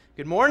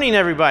Good morning,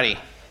 everybody.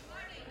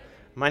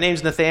 My name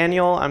is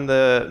Nathaniel. I'm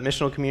the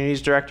Missional Communities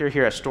Director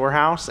here at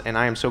Storehouse, and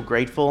I am so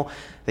grateful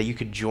that you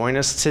could join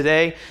us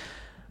today.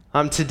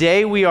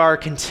 Today we are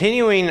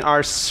continuing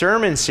our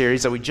sermon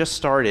series that we just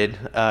started,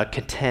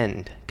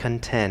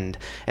 Contend.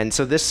 And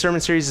so this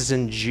sermon series is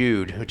in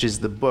Jude, which is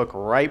the book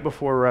right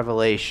before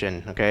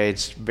Revelation. Okay,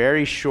 it's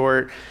very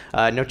short,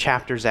 no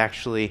chapters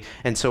actually.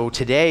 And so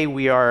today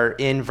we are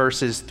in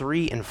verses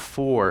 3 and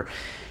 4.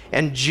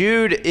 And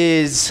Jude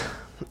is...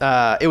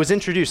 it was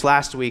introduced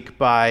last week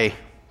by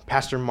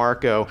Pastor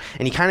Marco,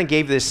 and he kind of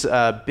gave this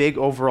big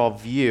overall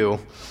view.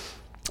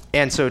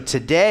 And so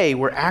today,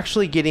 we're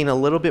actually getting a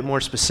little bit more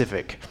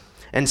specific.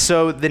 And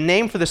so the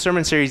name for the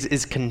sermon series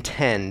is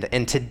Contend.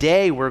 And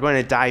today, we're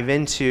going to dive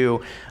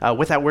into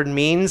what that word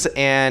means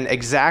and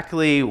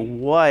exactly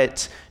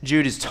what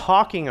Jude is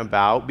talking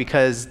about,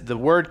 because the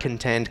word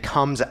contend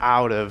comes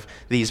out of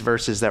these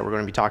verses that we're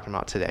going to be talking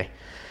about today.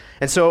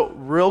 And so,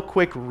 real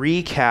quick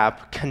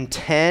recap,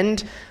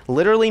 contend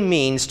literally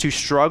means to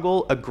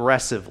struggle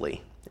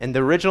aggressively. And the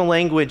original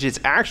language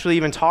is actually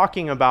even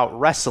talking about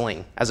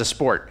wrestling as a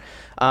sport.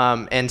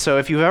 And so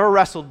if you've ever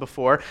wrestled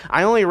before,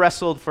 I only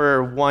wrestled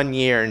for 1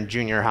 year in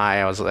junior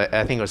high. I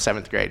think it was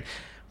 7th grade.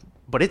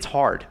 But it's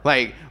hard.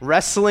 Like,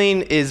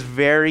 wrestling is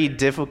very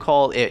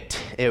difficult. It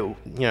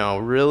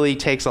really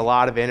takes a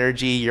lot of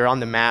energy. You're on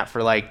the mat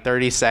for like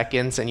 30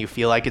 seconds and you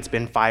feel like it's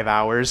been 5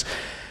 hours.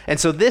 And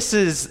so this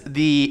is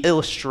the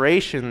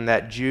illustration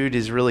that Jude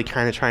is really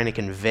kind of trying to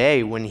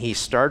convey when he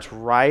starts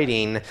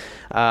writing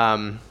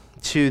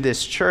to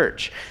this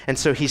church. And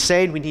so he's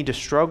saying we need to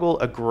struggle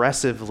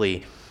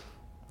aggressively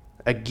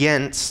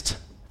against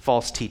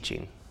false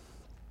teaching.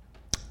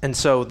 And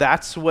so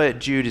that's what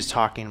Jude is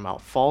talking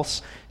about,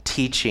 false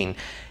teaching.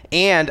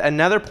 And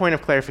another point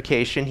of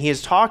clarification, he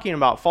is talking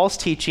about false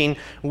teaching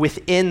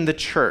within the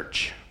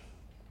church.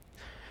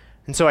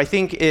 And so I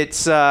think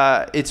it's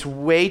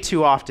way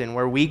too often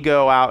where we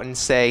go out and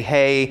say,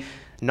 hey,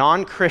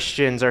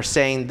 non-Christians are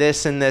saying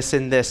this and this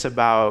and this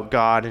about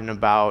God and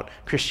about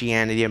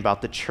Christianity and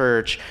about the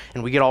church,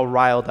 and we get all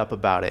riled up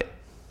about it.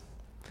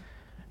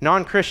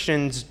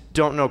 Non-Christians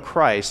don't know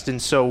Christ,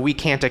 and so we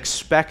can't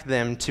expect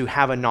them to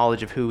have a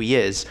knowledge of who he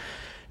is.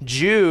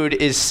 Jude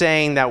is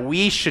saying that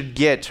we should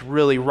get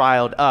really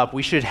riled up.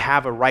 We should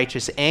have a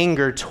righteous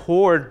anger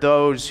toward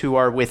those who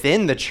are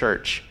within the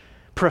church,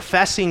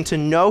 professing to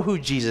know who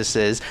Jesus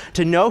is,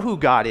 to know who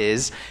God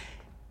is,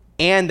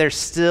 and they're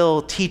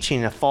still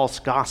teaching a false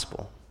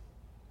gospel.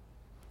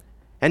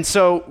 And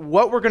so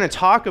what we're going to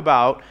talk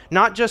about,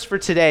 not just for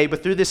today,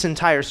 but through this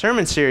entire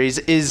sermon series,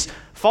 is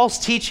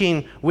false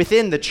teaching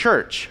within the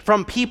church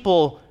from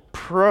people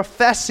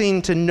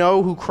professing to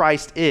know who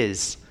Christ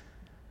is.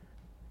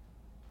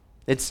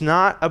 It's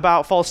not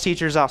about false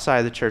teachers outside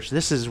of the church.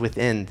 This is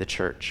within the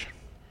church.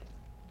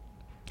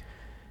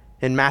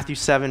 In Matthew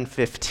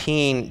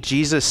 7:15,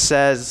 Jesus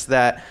says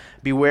that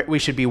we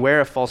should beware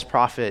of false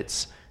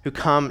prophets who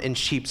come in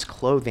sheep's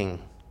clothing,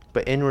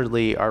 but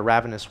inwardly are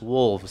ravenous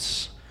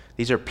wolves.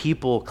 These are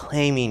people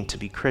claiming to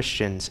be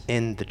Christians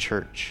in the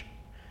church.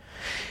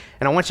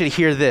 And I want you to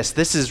hear this.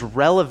 This is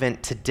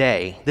relevant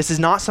today. This is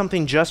not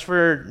something just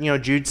for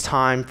Jude's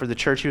time, for the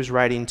church he was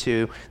writing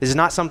to. This is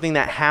not something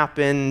that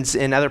happens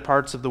in other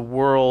parts of the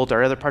world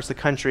or other parts of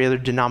the country, other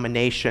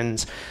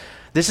denominations.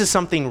 This is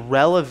something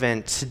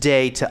relevant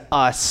today to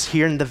us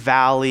here in the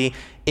Valley,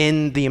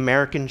 in the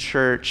American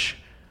church,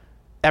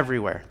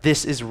 everywhere.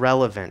 This is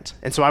relevant.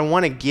 And so I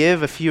want to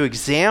give a few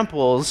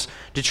examples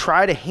to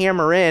try to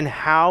hammer in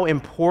how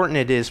important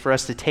it is for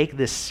us to take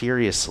this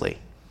seriously.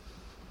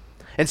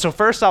 And so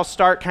first I'll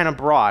start kind of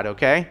broad,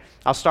 okay?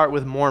 I'll start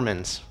with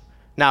Mormons.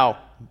 Now,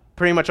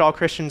 pretty much all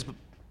Christians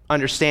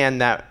understand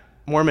that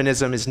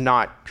Mormonism is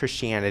not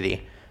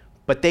Christianity,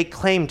 but they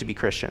claim to be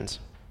Christians.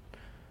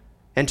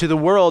 And to the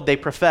world, they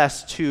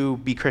profess to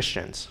be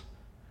Christians.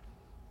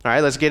 All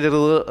right, let's get it a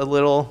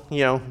little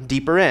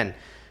deeper in.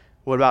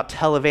 What about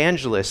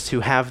televangelists who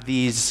have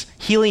these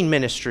healing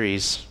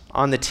ministries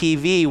on the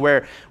TV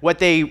where what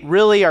they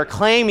really are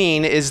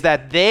claiming is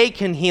that they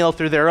can heal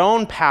through their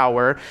own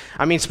power?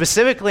 I mean,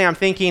 specifically, I'm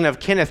thinking of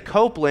Kenneth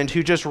Copeland,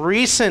 who just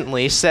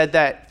recently said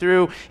that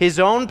through his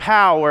own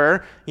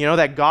power,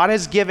 that God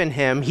has given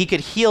him, he could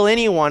heal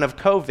anyone of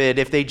COVID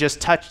if they just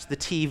touched the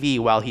TV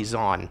while he's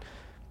on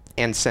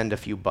and send a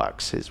few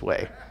bucks his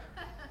way.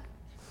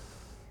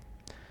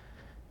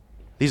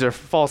 These are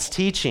false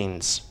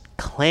teachings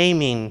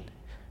claiming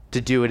to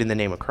do it in the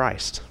name of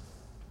Christ.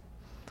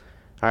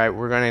 All right,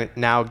 we're going to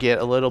now get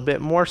a little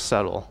bit more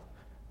subtle.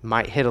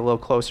 Might hit a little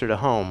closer to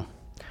home.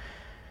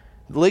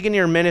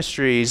 Ligonier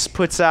Ministries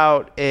puts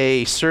out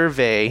a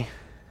survey,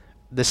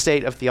 The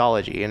State of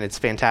Theology, and it's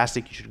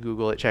fantastic. You should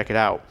Google it, check it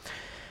out.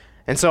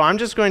 And so I'm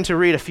just going to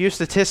read a few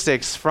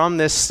statistics from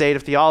this State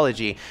of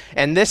Theology.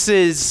 And this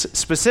is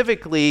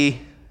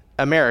specifically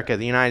America,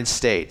 the United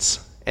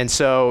States. And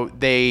so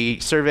they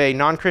survey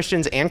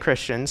non-Christians and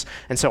Christians.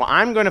 And so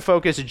I'm going to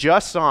focus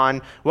just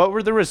on what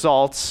were the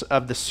results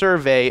of the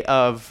survey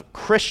of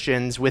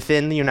Christians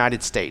within the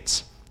United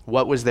States.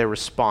 What was their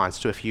response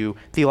to a few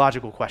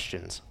theological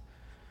questions?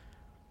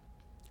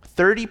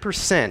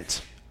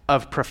 30%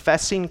 of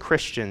professing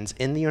Christians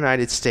in the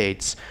United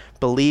States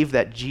believe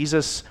that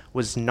Jesus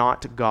was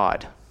not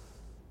God,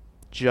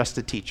 just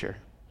a teacher.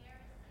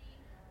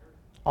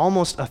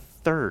 Almost a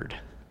third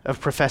of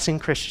professing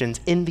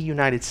Christians in the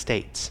United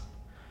States.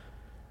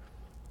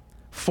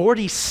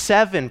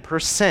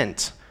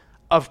 47%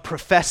 of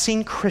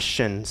professing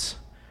Christians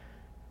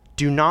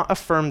do not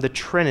affirm the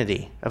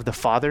Trinity of the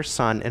Father,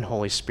 Son, and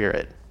Holy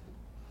Spirit,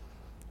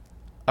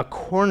 a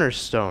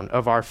cornerstone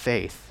of our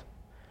faith.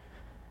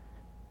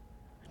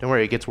 Don't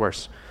worry, it gets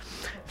worse.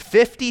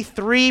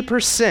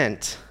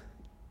 53%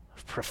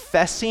 of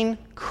professing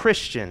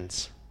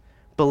Christians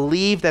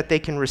believe that they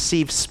can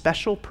receive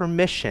special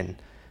permission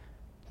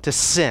to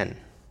sin,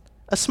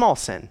 a small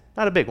sin,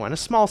 not a big one, a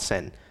small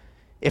sin,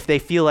 if they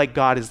feel like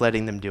God is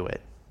letting them do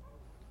it.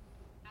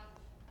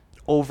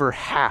 Over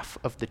half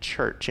of the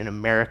church in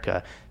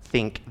America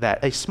think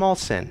that a small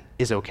sin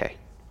is okay.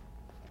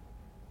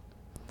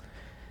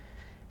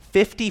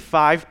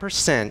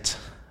 55%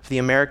 of the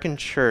American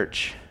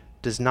church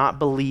does not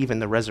believe in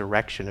the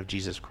resurrection of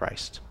Jesus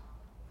Christ.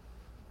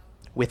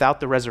 Without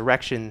the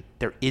resurrection,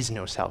 there is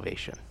no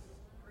salvation.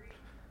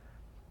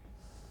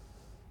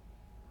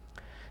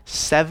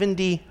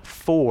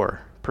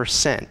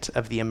 74%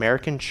 of the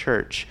American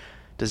church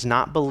does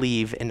not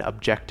believe in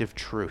objective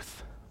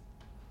truth.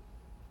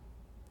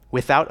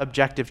 Without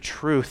objective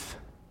truth,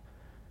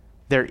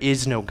 there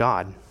is no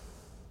God,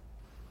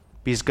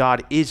 because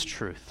God is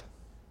truth.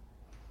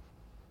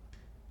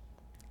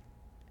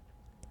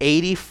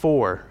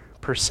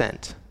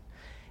 84%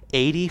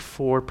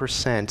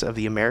 of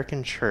the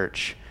American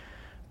church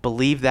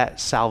believe that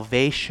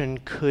salvation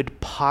could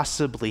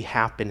possibly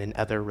happen in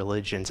other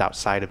religions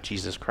outside of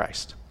Jesus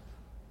Christ.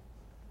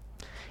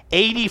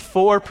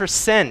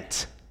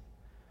 84%.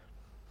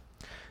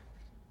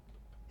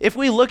 If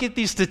we look at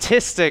these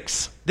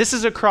statistics, this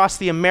is across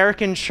the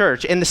American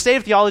church, and the State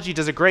of Theology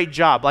does a great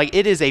job. Like,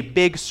 it is a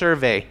big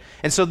survey.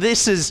 And so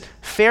this is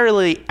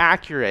fairly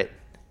accurate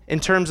in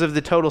terms of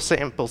the total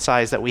sample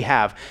size that we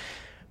have.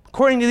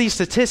 According to these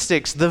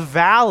statistics, the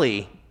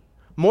Valley,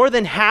 more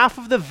than half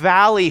of the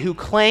Valley who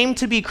claim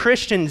to be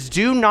Christians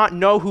do not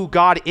know who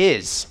God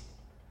is.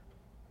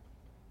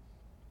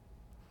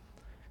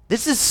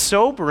 This is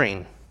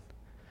sobering.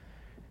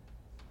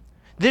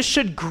 This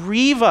should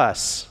grieve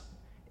us.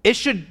 It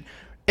should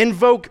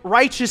invoke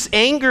righteous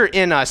anger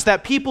in us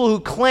that people who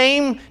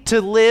claim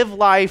to live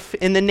life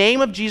in the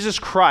name of Jesus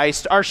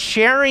Christ are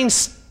sharing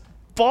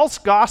false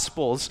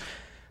gospels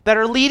that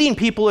are leading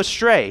people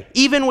astray,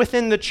 even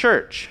within the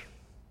church.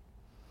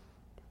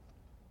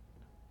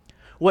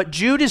 What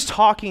Jude is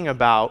talking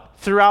about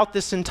throughout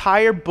this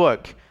entire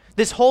book,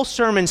 this whole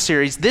sermon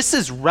series, this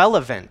is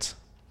relevant.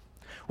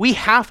 We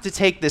have to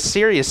take this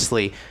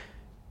seriously.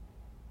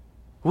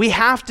 We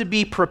have to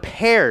be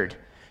prepared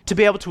to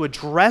be able to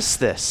address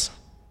this.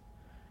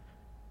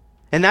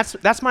 And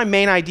that's my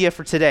main idea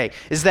for today,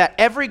 is that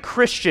every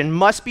Christian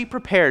must be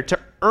prepared to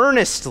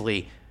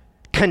earnestly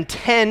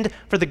contend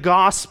for the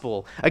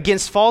gospel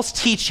against false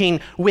teaching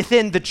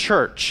within the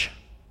church.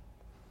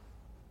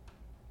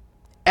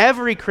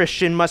 Every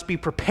Christian must be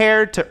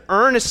prepared to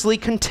earnestly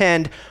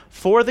contend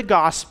for the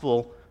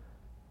gospel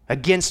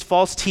against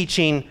false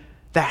teaching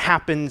that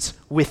happens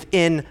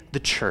within the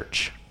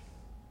church.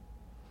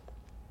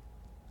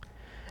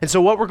 And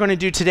so what we're going to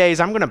do today is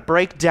I'm going to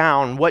break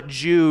down what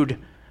Jude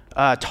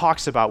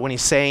talks about when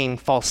he's saying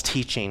false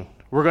teaching.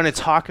 We're going to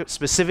talk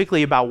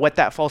specifically about what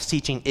that false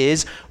teaching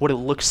is, what it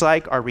looks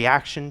like, our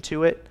reaction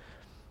to it.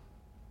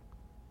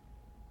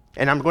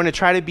 And I'm going to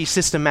try to be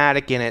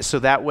systematic in it so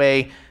that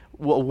way,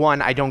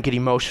 one, I don't get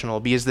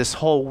emotional, because this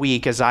whole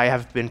week as I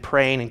have been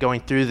praying and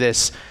going through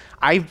this,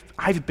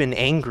 I've been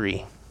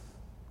angry.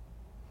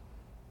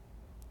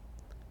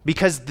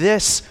 Because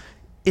this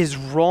is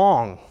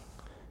wrong.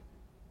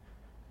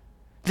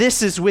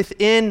 This is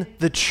within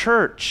the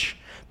church.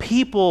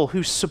 People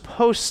who's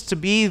supposed to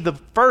be the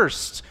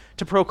first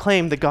to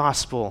proclaim the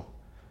gospel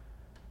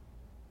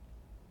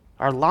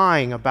are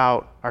lying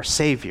about our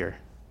Savior.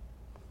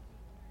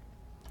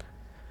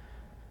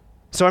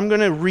 So I'm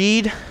going to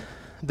read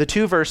the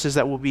two verses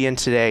that we'll be in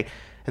today,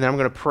 and then I'm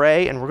going to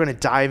pray, and we're going to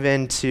dive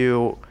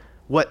into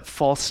what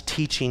false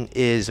teaching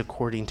is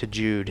according to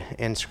Jude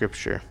and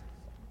Scripture.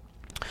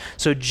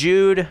 So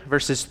Jude,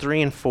 verses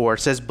 3 and 4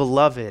 says,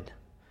 "Beloved,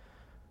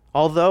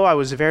 although I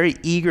was very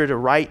eager to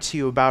write to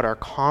you about our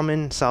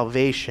common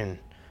salvation,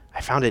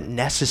 I found it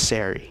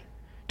necessary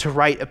to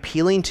write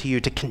appealing to you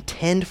to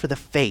contend for the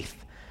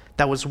faith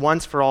that was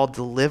once for all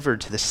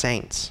delivered to the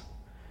saints.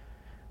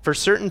 For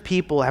certain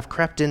people have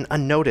crept in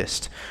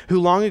unnoticed,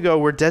 who long ago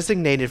were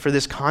designated for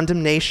this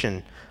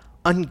condemnation,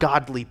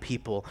 ungodly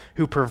people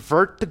who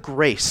pervert the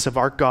grace of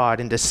our God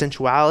into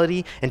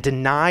sensuality and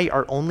deny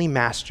our only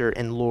Master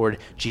and Lord,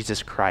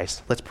 Jesus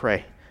Christ." Let's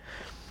pray.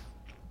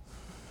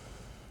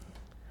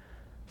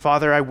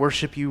 Father, I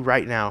worship you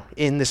right now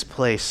in this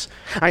place.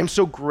 I am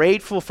so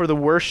grateful for the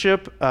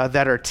worship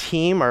that our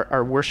team,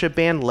 our worship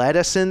band led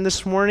us in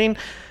this morning.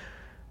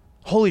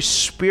 Holy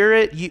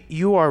Spirit,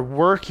 you are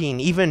working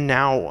even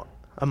now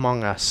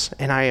among us,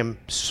 and I am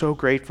so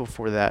grateful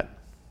for that.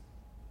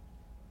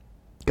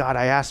 God,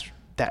 I ask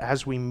that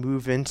as we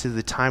move into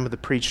the time of the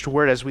preached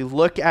word, as we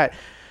look at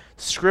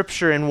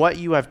Scripture and what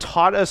you have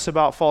taught us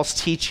about false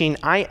teaching,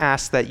 I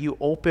ask that you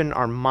open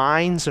our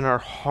minds and our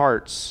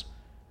hearts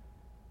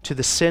to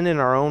the sin in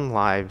our own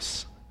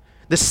lives,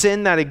 the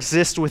sin that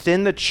exists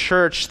within the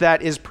church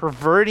that is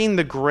perverting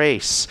the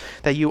grace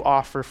that you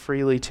offer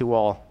freely to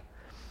all.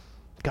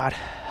 God,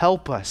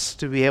 help us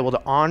to be able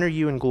to honor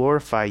you and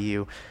glorify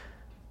you.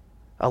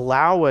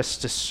 Allow us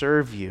to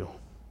serve you.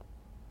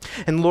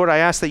 And Lord, I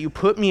ask that you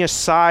put me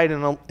aside,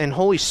 and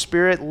Holy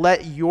Spirit,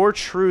 let your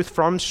truth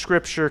from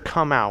Scripture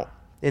come out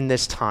in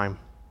this time.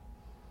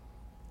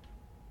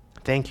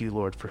 Thank you,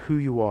 Lord, for who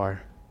you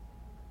are.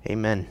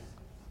 Amen.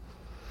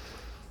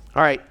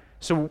 All right,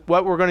 so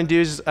what we're going to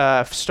do is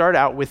start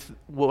out with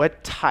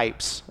what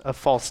types of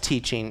false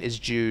teaching is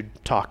Jude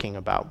talking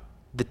about.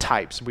 The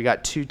types. We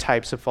got 2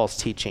 types of false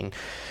teaching.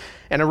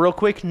 And a real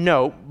quick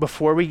note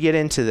before we get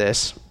into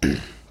this.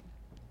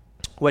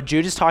 What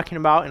Jude is talking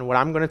about and what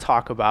I'm going to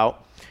talk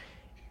about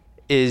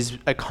is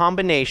a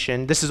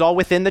combination. This is all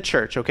within the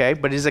church, okay?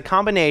 But it is a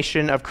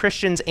combination of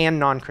Christians and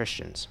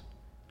non-Christians,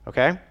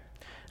 okay?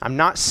 I'm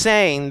not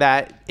saying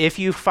that if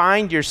you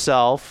find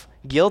yourself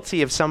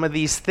guilty of some of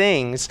these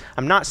things,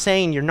 I'm not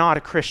saying you're not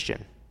a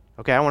Christian,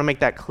 okay? I want to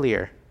make that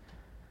clear.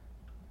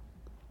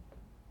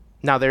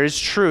 Now, there is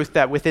truth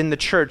that within the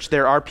church,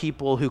 there are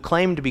people who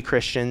claim to be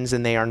Christians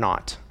and they are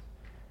not.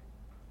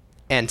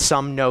 And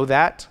some know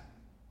that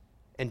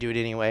and do it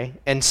anyway,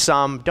 and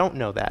some don't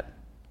know that.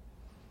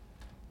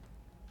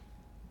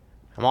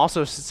 I'm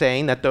also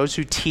saying that those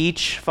who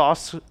teach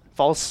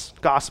false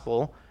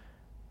gospel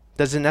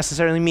doesn't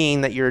necessarily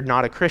mean that you're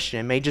not a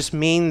Christian. It may just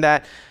mean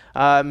that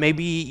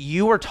maybe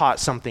you were taught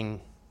something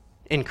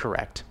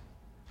incorrect.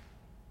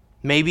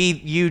 Maybe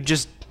you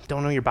just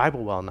don't know your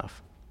Bible well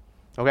enough.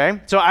 Okay?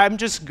 So I'm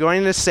just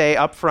going to say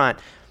up front,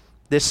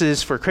 this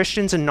is for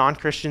Christians and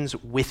non-Christians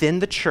within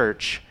the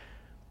church,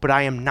 but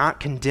I am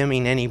not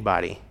condemning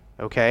anybody.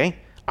 Okay?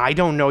 I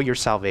don't know your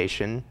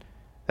salvation.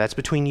 That's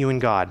between you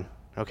and God.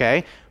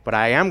 Okay? But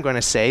I am going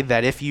to say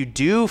that if you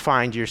do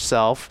find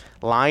yourself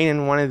lying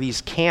in one of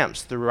these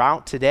camps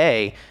throughout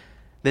today,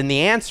 then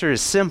the answer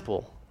is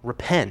simple.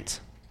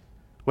 Repent.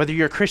 Whether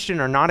you're a Christian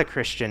or not a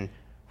Christian,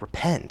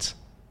 repent.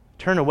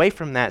 Turn away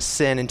from that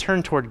sin and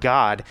turn toward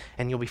God,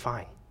 and you'll be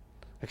fine.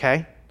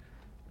 Okay?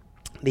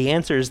 The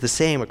answer is the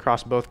same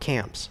across both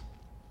camps.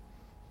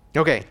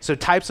 Okay, so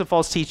types of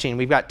false teaching.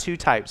 We've got 2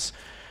 types.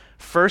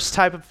 First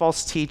type of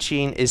false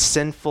teaching is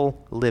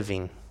sinful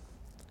living.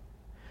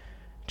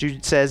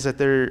 Jude says that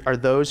there are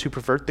those who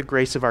pervert the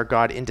grace of our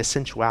God into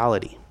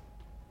sensuality.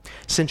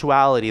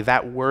 Sensuality,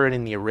 that word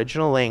in the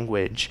original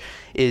language,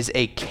 is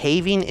a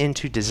caving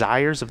into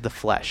desires of the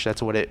flesh.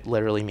 That's what it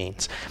literally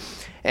means.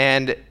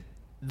 And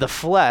the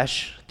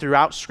flesh,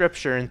 throughout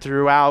Scripture and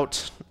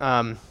throughout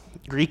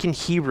Greek and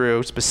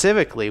Hebrew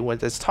specifically,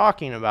 what it's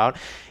talking about,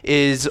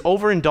 is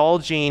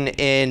overindulging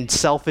in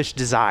selfish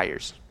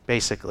desires,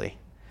 basically.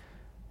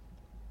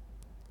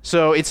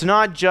 So it's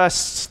not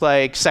just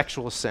like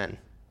sexual sin.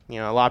 You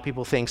know, a lot of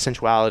people think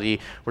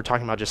sensuality, we're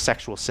talking about just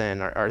sexual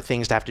sin or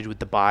things that have to do with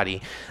the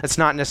body. That's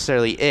not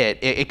necessarily it.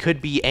 It could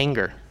be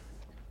anger.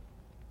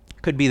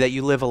 It could be that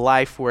you live a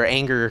life where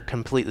anger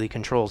completely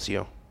controls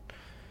you.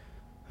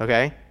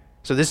 Okay?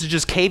 So this is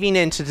just caving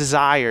into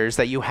desires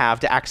that you have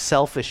to act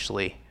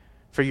selfishly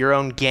for your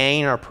own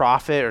gain or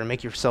profit or to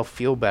make yourself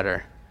feel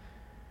better.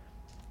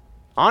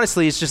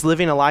 Honestly, it's just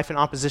living a life in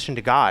opposition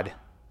to God.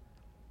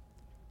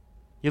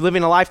 You're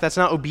living a life that's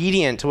not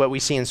obedient to what we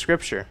see in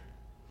Scripture.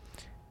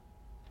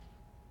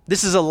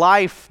 This is a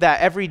life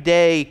that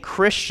everyday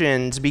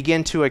Christians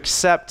begin to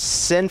accept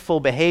sinful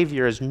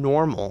behavior as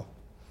normal.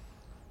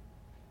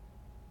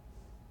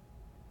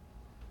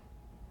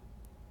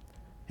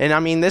 And I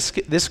mean, this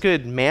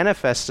could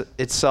manifest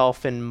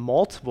itself in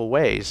multiple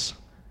ways.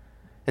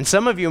 And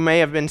some of you may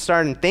have been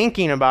starting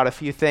thinking about a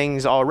few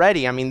things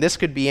already. I mean, this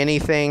could be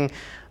anything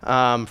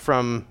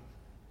from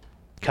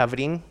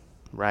coveting,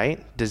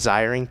 right?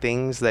 Desiring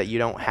things that you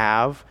don't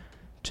have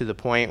to the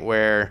point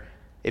where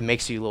it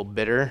makes you a little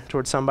bitter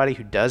towards somebody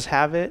who does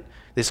have it.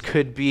 This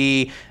could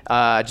be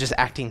just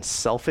acting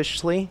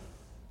selfishly.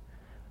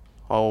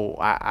 Oh,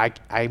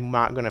 I'm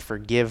not going to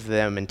forgive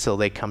them until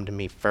they come to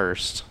me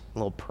first. A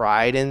little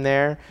pride in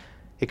there.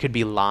 It could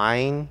be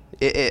lying.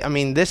 I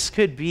mean, this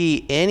could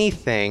be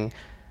anything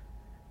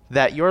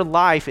that your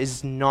life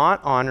is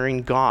not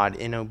honoring God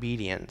in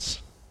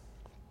obedience.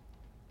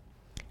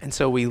 And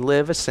so we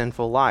live a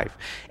sinful life.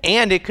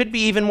 And it could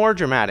be even more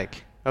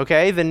dramatic,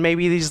 okay, than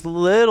maybe these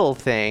little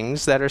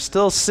things that are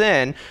still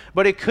sin,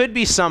 but it could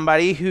be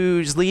somebody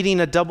who's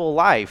leading a double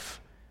life,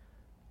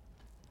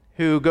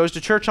 who goes to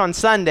church on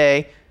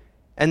Sunday,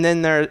 and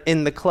then they're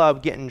in the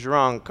club getting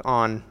drunk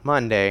on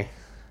Monday.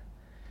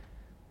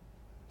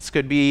 This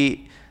could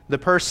be the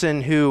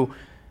person who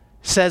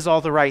says all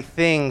the right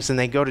things, and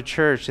they go to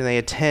church, and they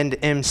attend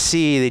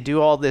MC, they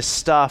do all this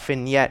stuff,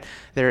 and yet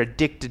they're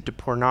addicted to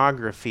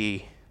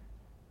pornography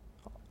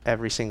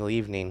every single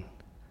evening.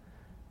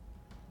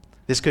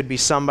 This could be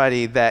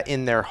somebody that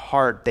in their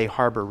heart they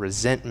harbor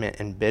resentment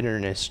and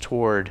bitterness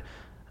toward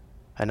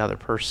another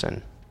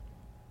person.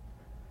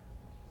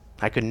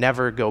 I could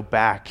never go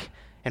back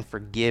and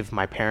forgive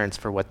my parents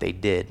for what they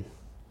did.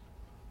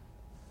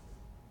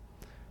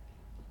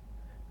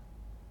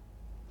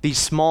 These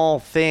small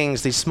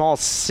things, these small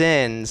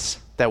sins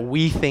that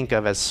we think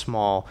of as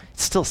small,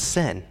 it's still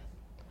sin.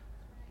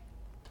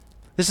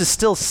 This is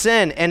still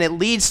sin, and it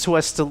leads to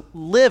us to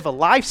live a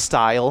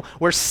lifestyle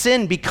where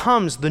sin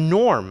becomes the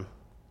norm.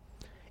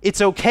 It's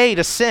okay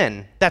to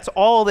sin. That's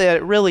all that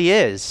it really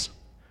is.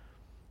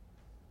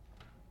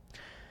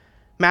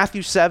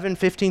 Matthew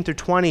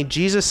 7:15-20,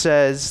 Jesus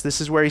says,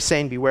 this is where he's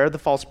saying, beware of the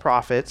false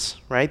prophets,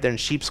 right? They're in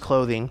sheep's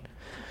clothing.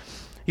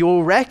 You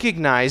will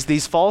recognize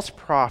these false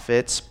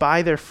prophets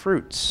by their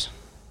fruits.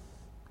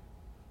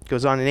 It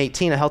goes on in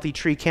 18, a healthy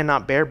tree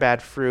cannot bear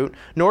bad fruit,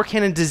 nor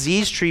can a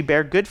diseased tree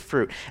bear good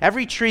fruit.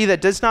 Every tree that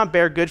does not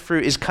bear good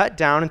fruit is cut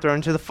down and thrown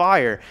into the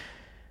fire.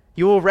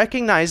 You will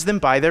recognize them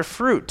by their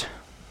fruit.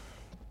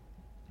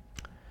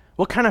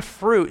 What kind of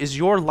fruit is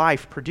your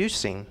life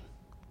producing?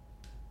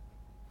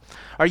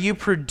 Are you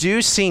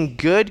producing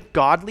good,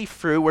 godly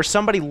fruit where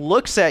somebody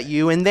looks at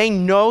you and they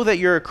know that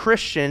you're a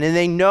Christian and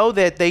they know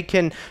that they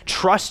can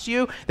trust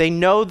you? They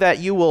know that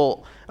you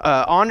will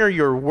honor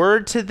your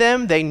word to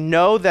them. They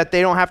know that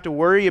they don't have to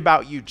worry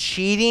about you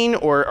cheating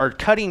or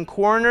cutting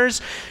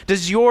corners.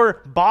 Does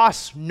your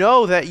boss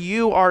know that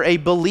you are a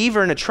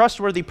believer and a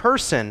trustworthy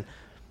person?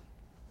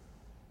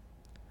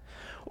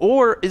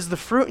 Or is the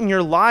fruit in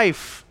your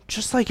life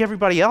just like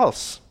everybody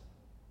else?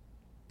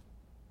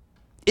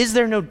 Is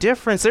there no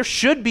difference? There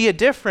should be a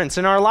difference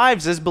in our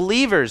lives as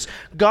believers.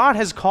 God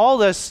has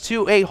called us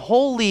to a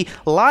holy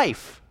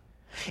life.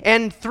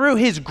 And through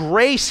his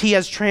grace, he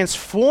has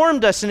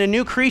transformed us into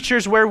new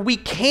creatures where we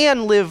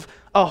can live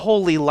a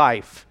holy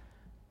life.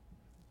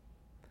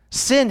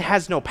 Sin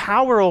has no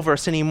power over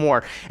us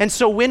anymore. And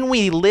so when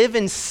we live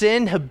in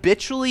sin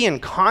habitually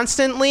and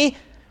constantly,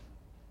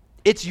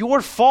 it's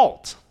your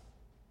fault.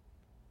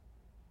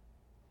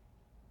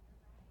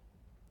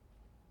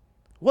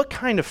 What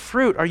kind of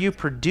fruit are you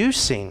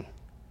producing?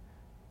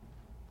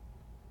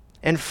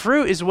 And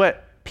fruit is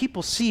what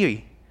people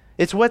see.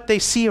 It's what they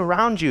see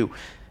around you.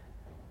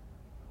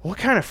 What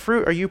kind of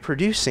fruit are you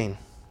producing?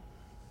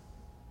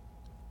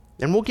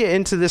 And we'll get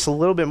into this a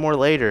little bit more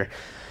later.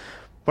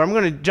 But I'm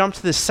going to jump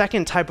to the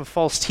second type of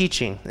false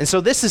teaching. And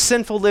so this is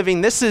sinful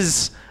living. This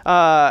is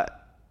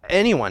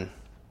anyone.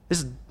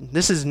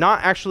 This is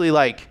not actually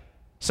like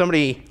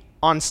somebody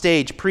on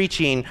stage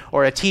preaching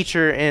or a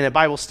teacher in a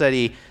Bible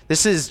study.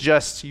 This is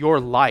just your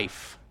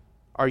life.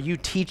 Are you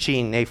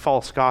teaching a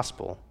false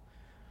gospel?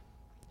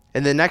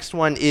 And the next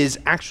one is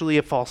actually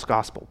a false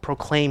gospel,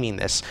 proclaiming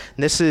this.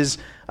 And this is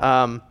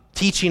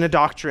teaching a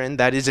doctrine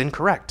that is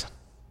incorrect.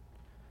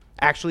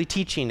 Actually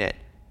teaching it.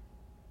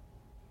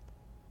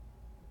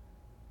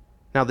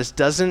 Now, this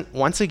doesn't,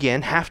 once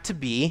again, have to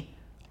be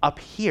up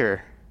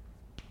here.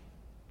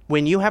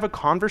 When you have a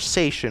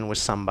conversation with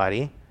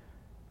somebody,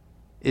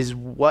 is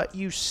what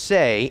you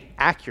say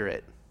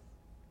accurate?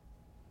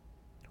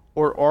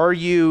 Or are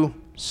you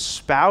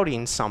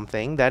spouting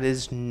something that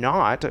is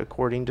not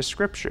according to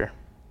Scripture?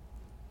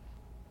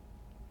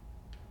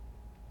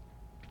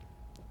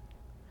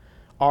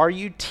 Are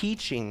you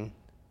teaching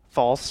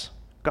false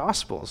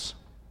gospels?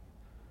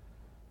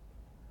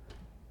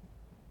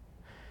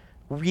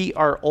 We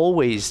are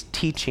always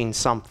teaching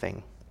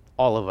something,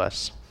 all of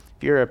us.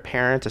 If you're a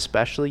parent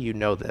especially, you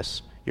know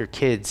this. Your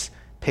kids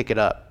pick it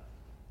up.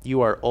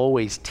 You are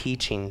always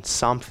teaching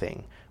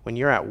something. When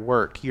you're at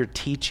work, you're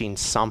teaching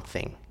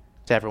something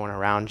to everyone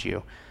around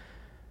you.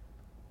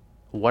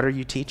 What are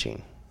you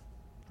teaching?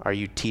 Are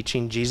you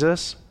teaching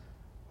Jesus,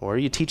 or are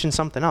you teaching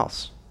something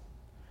else?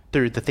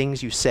 Through the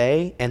things you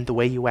say and the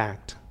way you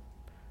act.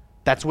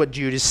 That's what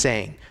Jude is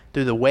saying.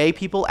 Through the way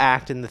people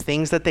act and the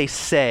things that they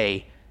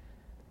say,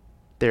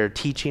 they're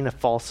teaching a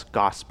false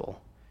gospel.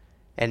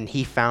 And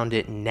he found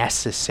it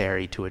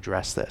necessary to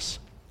address this.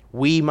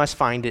 We must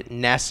find it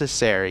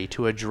necessary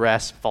to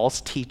address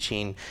false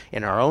teaching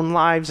in our own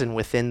lives and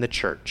within the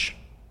church.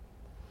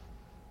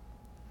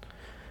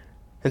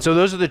 And so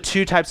those are the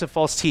two types of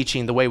false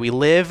teaching, the way we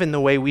live and the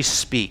way we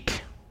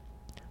speak.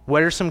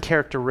 What are some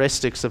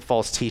characteristics of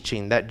false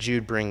teaching that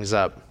Jude brings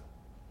up?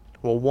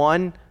 Well,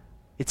 one,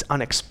 it's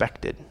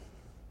unexpected.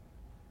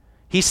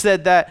 He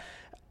said that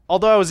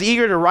although I was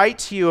eager to write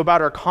to you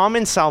about our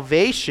common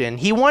salvation,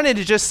 he wanted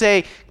to just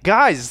say,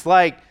 guys,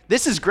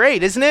 this is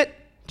great, isn't it?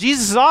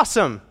 Jesus is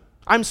awesome.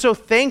 I'm so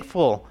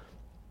thankful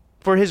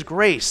for his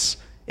grace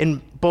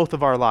in both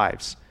of our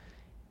lives.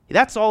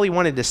 That's all he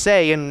wanted to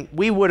say, and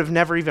we would have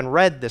never even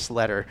read this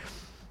letter.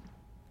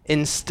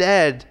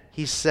 Instead,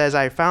 he says,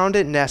 I found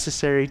it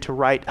necessary to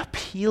write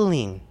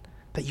appealing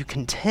that you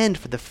contend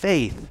for the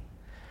faith.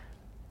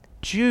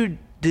 Jude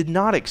did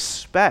not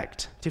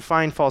expect to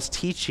find false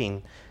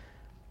teaching,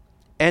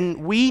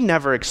 and we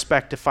never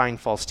expect to find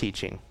false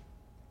teaching.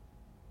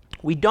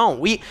 We don't.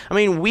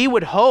 We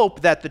would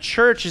hope that the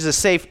church is a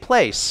safe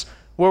place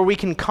where we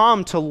can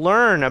come to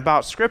learn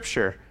about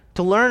Scripture.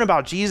 to learn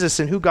about Jesus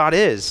and who God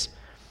is.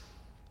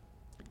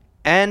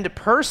 And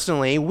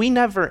personally, we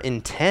never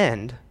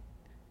intend,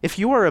 if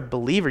you are a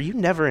believer, you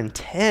never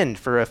intend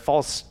for a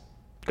false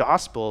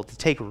gospel to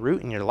take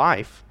root in your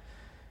life.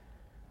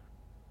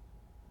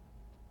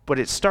 But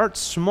it starts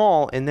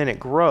small and then it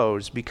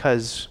grows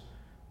because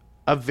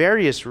of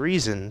various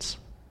reasons,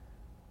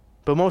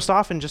 but most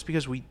often just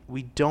because we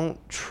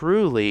don't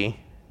truly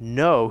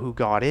know who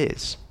God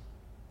is,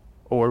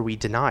 or we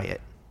deny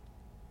it.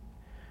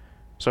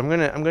 So I'm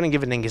gonna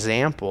give an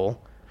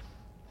example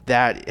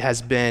that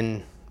has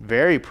been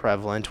very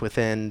prevalent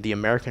within the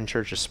American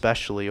church,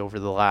 especially over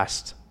the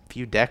last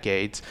few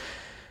decades.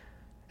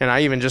 And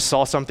I even just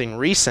saw something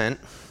recent,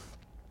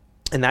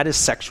 and that is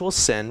sexual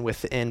sin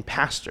within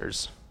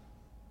pastors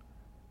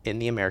in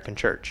the American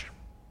church.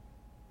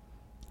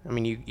 I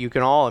mean, you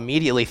can all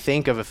immediately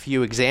think of a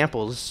few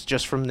examples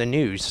just from the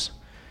news.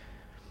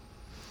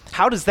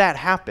 How does that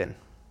happen?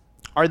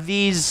 Are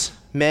these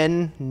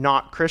men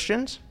not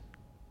Christians?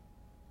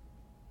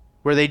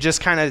 Were they just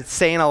kind of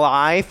saying a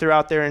lie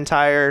throughout their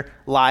entire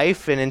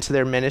life and into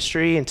their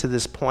ministry, and to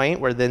this point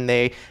where then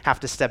they have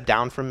to step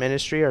down from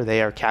ministry, or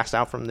they are cast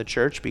out from the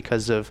church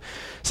because of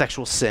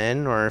sexual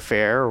sin or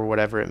affair or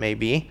whatever it may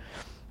be?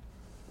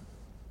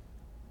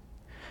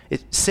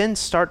 Sin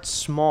starts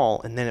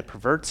small, and then it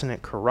perverts and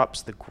it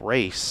corrupts the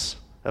grace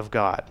of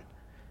God.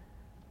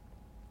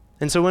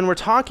 And so when we're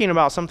talking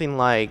about something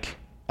like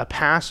a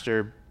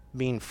pastor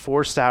being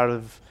forced out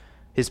of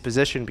his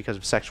position because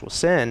of sexual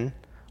sin,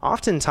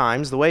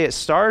 oftentimes the way it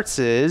starts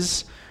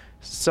is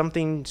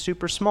something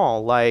super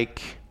small,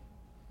 like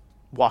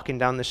walking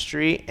down the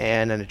street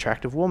and an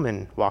attractive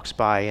woman walks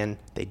by and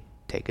they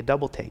take a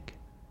double take.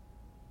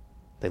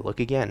 They look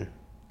again.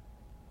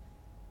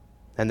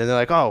 And then they're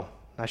like, oh,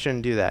 I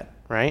shouldn't do that,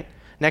 right?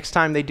 Next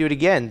time they do it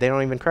again, they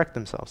don't even correct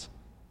themselves.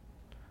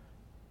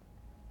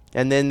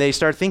 And then they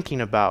start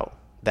thinking about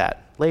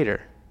that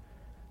later.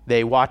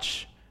 They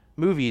watch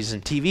movies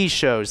and TV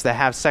shows that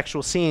have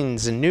sexual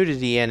scenes and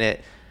nudity in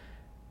it,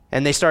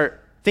 and they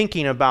start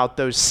thinking about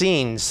those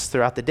scenes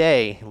throughout the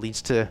day. It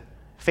leads to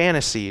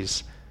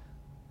fantasies.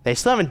 They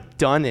still haven't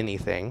done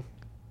anything,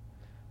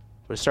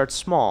 but it starts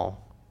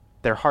small.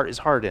 Their heart is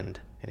hardened,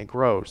 and it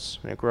grows,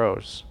 and it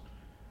grows.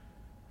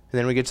 And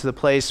then we get to the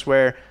place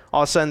where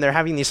all of a sudden they're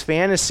having these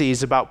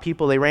fantasies about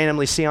people they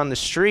randomly see on the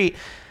street,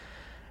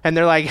 and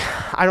they're like,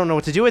 I don't know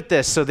what to do with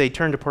this, so they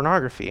turn to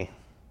pornography.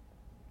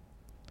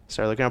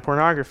 Start looking at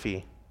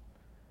pornography.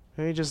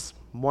 Maybe just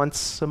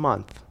once a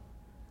month.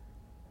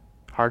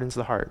 Hardens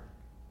the heart.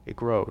 It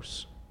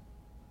grows.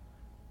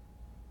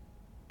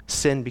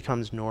 Sin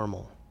becomes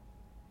normal.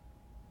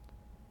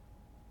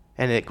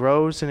 And it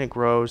grows and it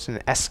grows and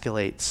it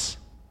escalates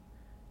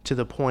to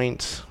the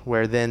point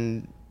where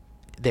then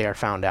they are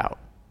found out.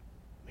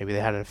 Maybe they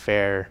had an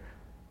affair,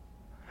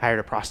 hired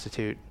a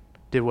prostitute,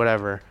 did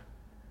whatever.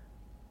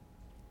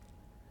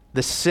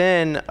 The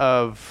sin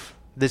of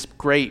this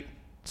great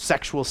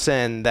sexual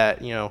sin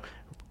that,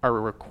 are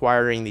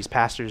requiring these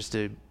pastors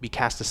to be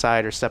cast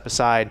aside or step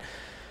aside,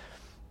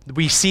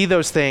 we see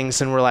those things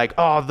and we're like,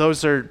 oh,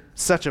 those are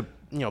such a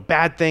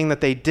bad thing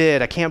that they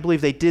did. I can't believe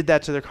they did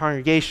that to their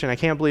congregation. I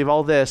can't believe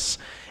all this.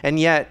 And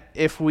yet,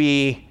 if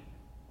we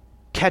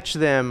catch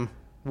them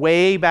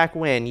way back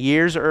when,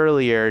 years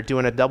earlier,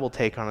 doing a double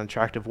take on an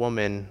attractive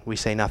woman, we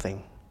say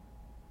nothing.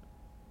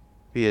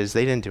 Because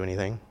they didn't do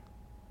anything.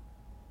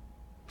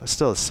 It's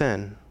still a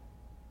sin.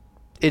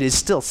 It is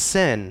still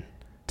sin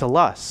to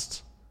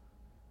lust.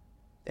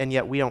 And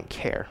yet we don't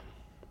care.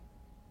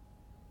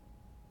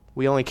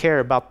 We only care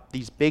about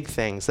these big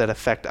things that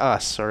affect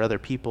us or other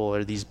people,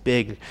 or these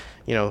big,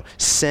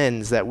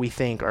 sins that we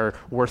think are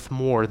worth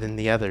more than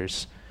the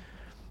others.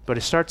 But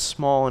it starts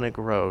small and it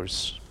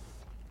grows.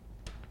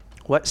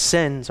 What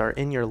sins are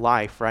in your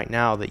life right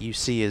now that you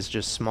see as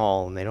just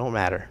small and they don't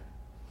matter?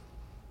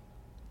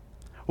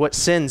 What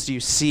sins do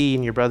you see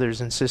in your brothers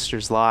and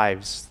sisters'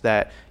 lives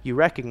that you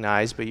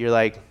recognize, but you're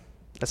like,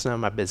 that's none of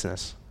my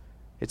business.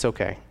 It's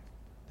okay.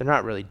 They're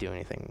not really doing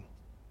anything.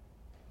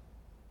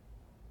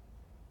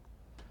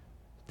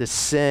 Does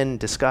sin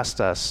disgust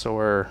us,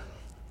 or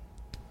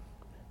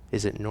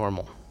is it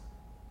normal?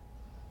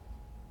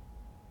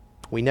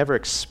 We never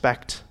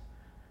expect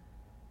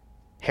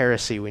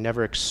heresy. We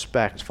never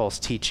expect false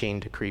teaching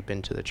to creep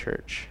into the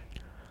church.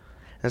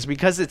 And it's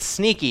because it's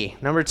sneaky.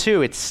 Number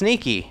 2, it's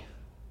sneaky.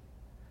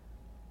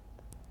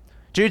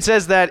 Jude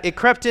says that it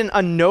crept in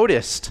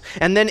unnoticed,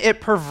 and then it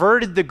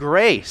perverted the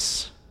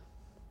grace.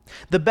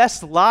 The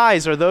best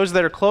lies are those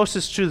that are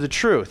closest to the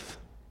truth.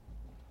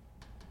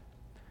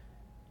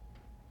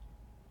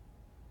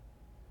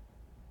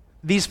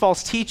 These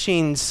false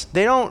teachings,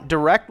 they don't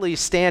directly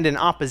stand in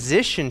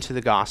opposition to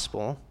the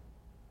gospel,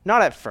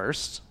 not at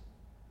first.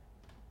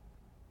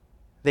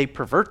 They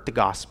pervert the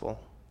gospel.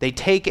 They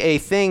take a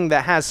thing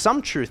that has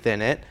some truth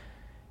in it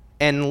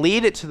and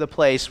lead it to the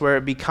place where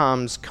it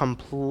becomes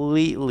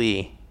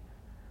completely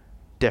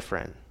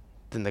different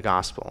than the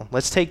gospel.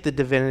 Let's take the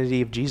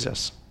divinity of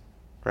Jesus,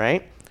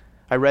 right?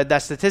 I read that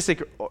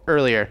statistic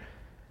earlier.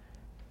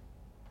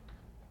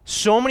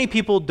 So many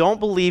people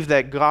don't believe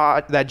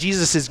that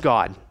Jesus is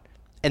God,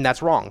 and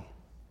that's wrong.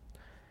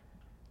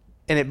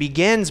 And it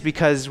begins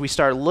because we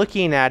start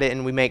looking at it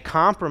and we make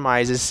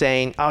compromises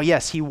saying, oh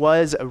yes, he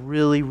was a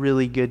really,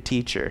 really good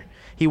teacher.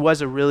 He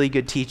was a really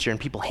good teacher, and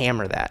people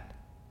hammer that.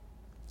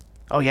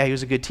 Oh yeah, he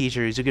was a good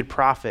teacher, he's a good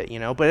prophet,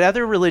 But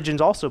other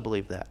religions also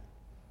believe that,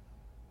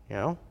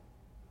 Oh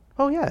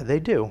yeah,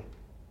 they do.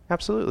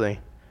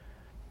 Absolutely.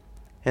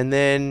 And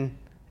then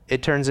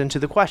it turns into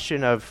the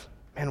question of,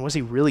 man, was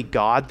he really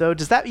God though?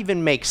 Does that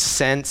even make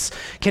sense?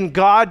 Can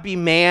God be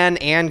man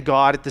and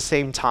God at the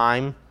same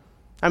time?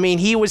 I mean,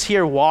 he was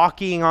here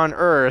walking on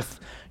earth.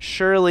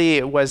 Surely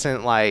it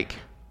wasn't like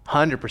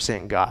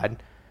 100%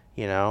 God,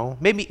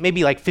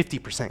 Maybe like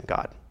 50%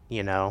 God,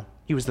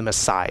 He was the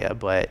Messiah,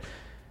 but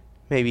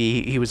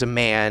maybe he was a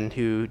man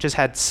who just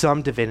had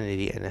some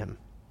divinity in him.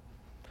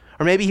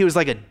 Or maybe he was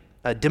like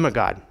a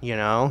demigod, He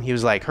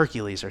was like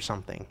Hercules or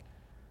something.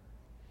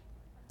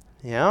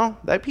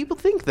 That people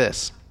think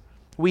this.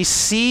 We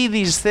see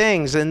these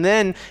things, and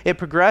then it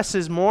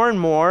progresses more and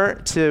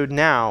more to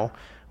now,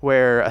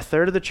 where a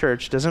third of the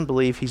church doesn't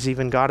believe he's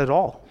even God at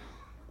all.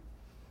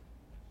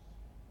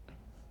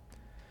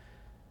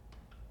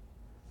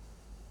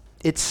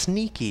 It's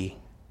sneaky.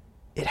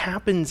 It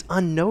happens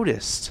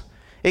unnoticed.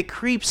 It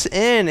creeps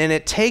in and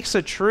it takes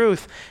a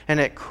truth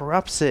and it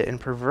corrupts it and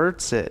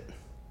perverts it.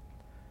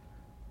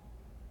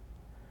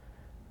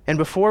 And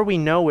before we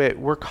know it,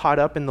 we're caught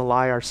up in the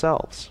lie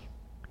ourselves,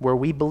 where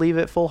we believe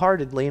it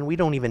full-heartedly and we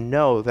don't even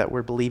know that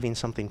we're believing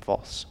something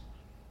false.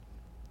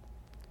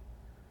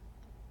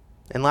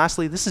 And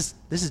lastly, this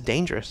is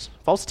dangerous.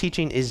 False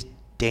teaching is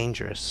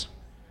dangerous.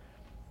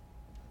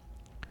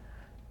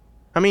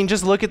 I mean,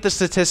 just look at the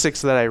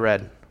statistics that I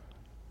read.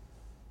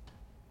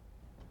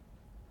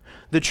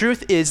 The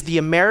truth is, the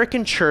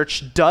American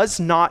church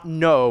does not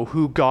know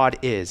who God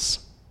is.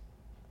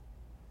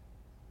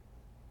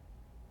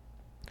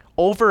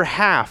 Over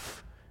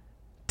half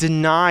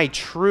deny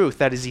truth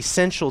that is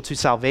essential to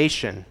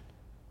salvation.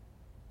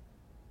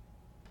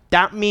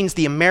 That means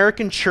the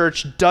American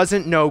church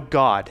doesn't know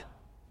God.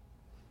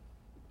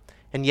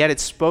 And yet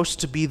it's supposed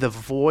to be the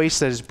voice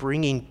that is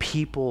bringing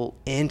people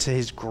into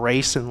his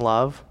grace and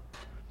love.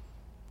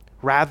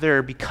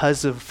 Rather,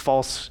 because of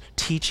false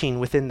teaching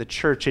within the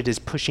church, it is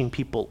pushing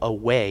people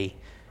away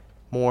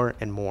more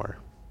and more.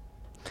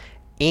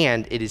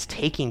 And it is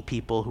taking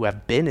people who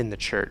have been in the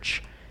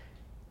church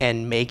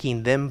and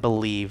making them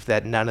believe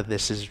that none of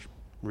this is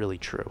really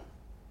true.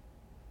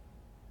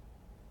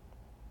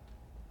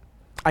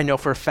 I know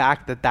for a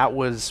fact that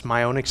was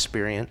my own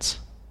experience.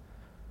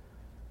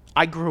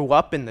 I grew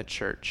up in the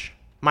church.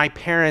 My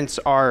parents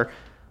are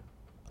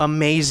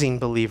amazing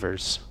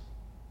believers,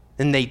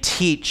 and they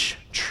teach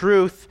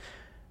truth,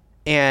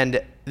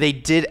 and they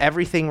did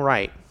everything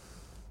right.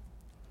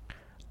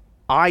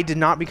 I did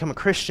not become a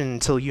Christian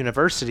until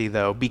university,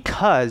 though,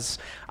 because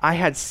I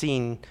had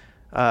seen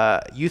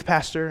youth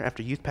pastor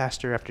after youth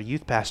pastor after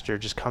youth pastor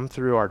just come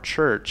through our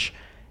church,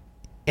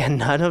 and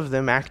none of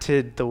them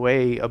acted the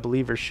way a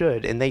believer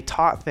should, and they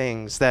taught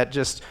things that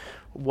just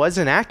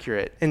wasn't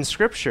accurate in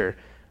Scripture.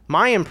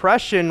 My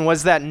impression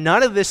was that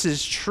none of this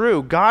is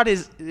true. God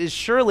is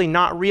surely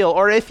not real,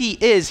 or if he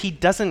is, he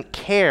doesn't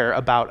care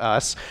about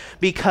us,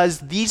 because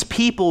these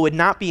people would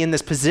not be in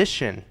this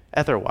position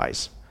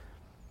otherwise.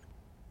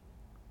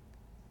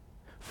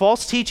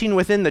 False teaching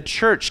within the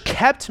church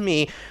kept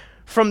me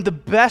from the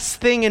best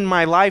thing in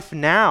my life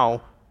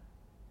now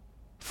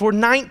for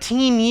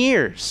 19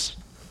 years.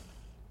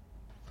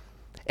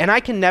 And I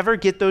can never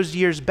get those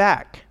years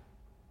back.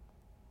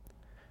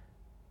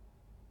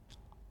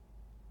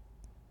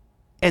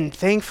 And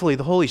thankfully,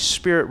 the Holy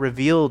Spirit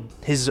revealed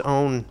his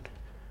own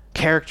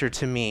character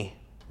to me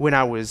when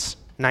I was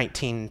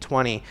 19,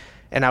 20,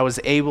 and I was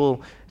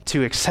able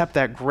to accept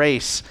that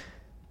grace.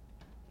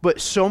 But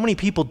so many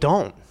people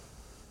don't.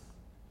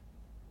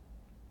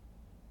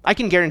 I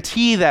can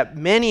guarantee that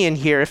many in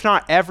here, if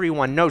not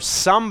everyone, knows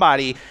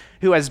somebody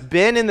who has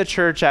been in the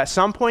church at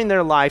some point in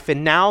their life,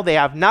 and now they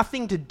have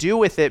nothing to do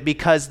with it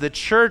because the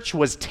church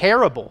was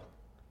terrible.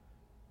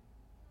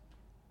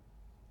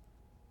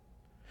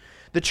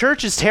 The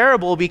church is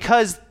terrible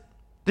because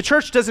the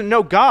church doesn't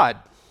know God.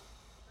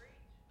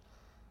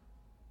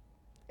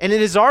 And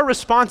it is our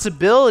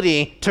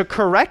responsibility to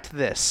correct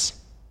this.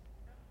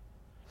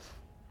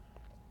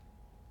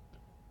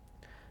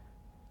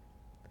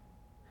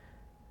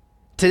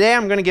 Today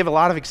I'm going to give a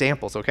lot of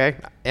examples, okay?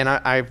 And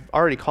I've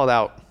already called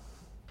out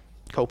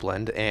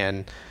Copeland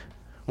and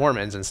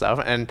Mormons and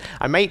stuff, and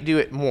I might do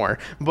it more,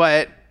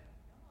 but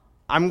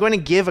I'm going to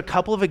give a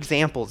couple of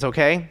examples,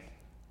 okay?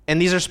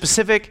 And these are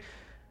specific,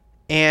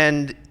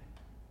 and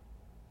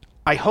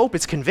I hope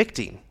it's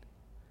convicting.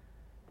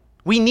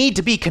 We need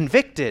to be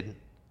convicted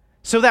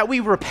so that we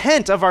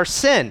repent of our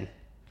sin.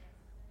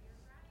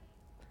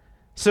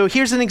 So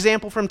here's an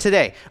example from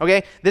today,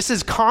 okay? This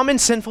is common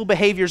sinful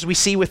behaviors we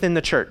see within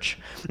the church.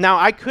 Now,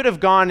 I could have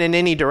gone in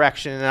any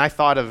direction, and I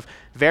thought of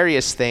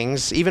various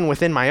things, even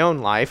within my own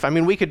life. I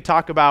mean, we could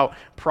talk about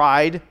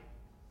pride.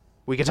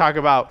 We could talk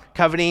about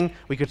coveting.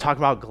 We could talk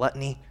about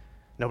gluttony.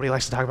 Nobody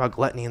likes to talk about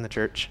gluttony in the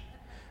church.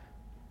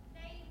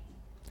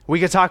 We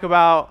could talk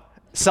about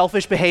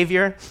selfish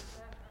behavior,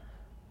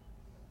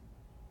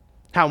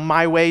 how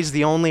my way's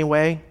the only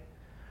way.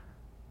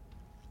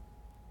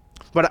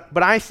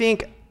 But I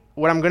think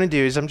what I'm going to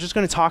do is I'm just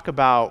going to talk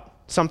about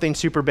something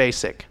super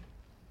basic.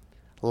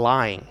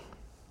 Lying.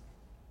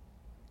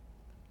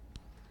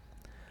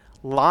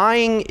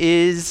 Lying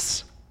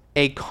is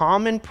a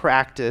common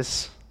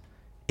practice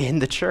in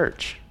the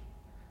church,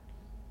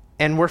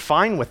 and we're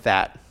fine with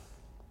that.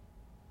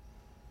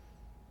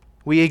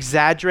 We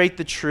exaggerate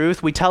the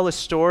truth. We tell a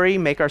story,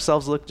 make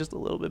ourselves look just a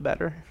little bit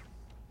better.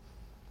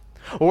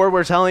 Or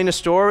we're telling a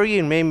story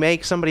and may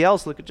make somebody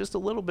else look just a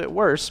little bit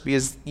worse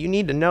because you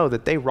need to know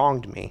that they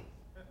wronged me.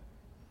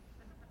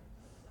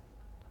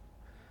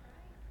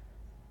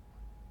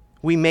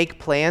 We make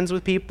plans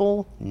with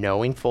people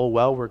knowing full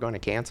well we're going to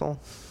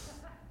cancel.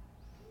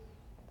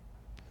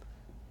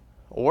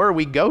 Or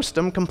we ghost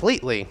them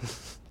completely.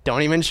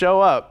 Don't even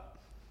show up.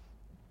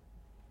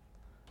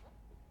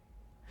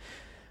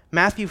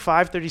 Matthew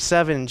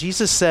 5:37,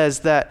 Jesus says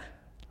that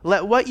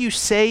let what you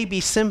say be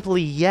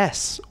simply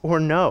yes or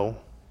no.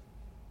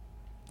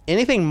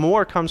 Anything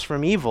more comes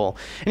from evil.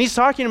 And he's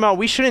talking about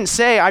we shouldn't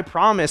say, I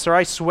promise or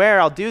I swear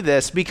I'll do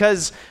this,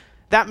 because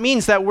that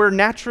means that we're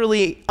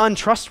naturally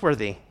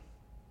untrustworthy.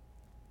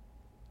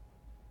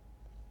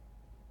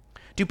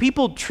 Do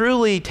people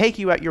truly take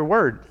you at your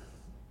word?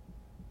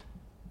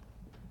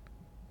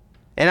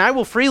 And I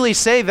will freely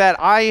say that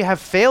I have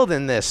failed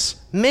in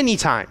this many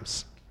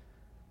times.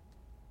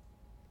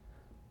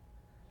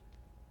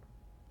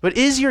 But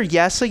is your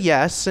yes a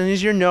yes and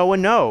is your no a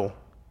no?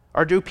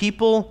 Or do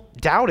people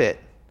doubt it?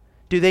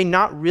 Do they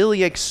not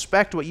really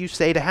expect what you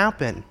say to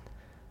happen?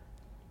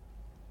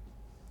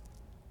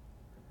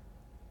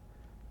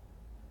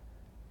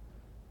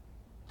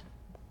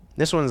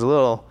 This one's a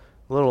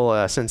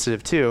little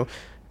sensitive too.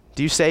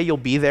 Do you say you'll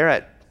be there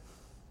at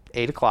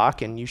 8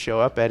 o'clock and you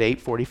show up at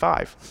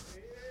 8:45?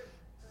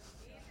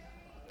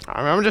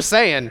 I'm just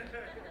saying.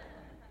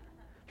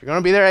 If you're going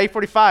to be there at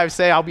 8:45,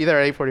 say I'll be there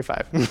at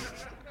 8:45.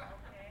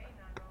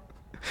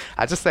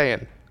 I'm just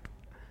saying.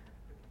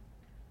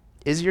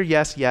 Is your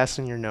yes, yes,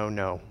 and your no,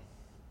 no?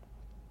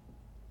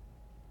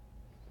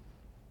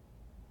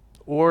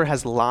 Or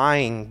has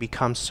lying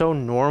become so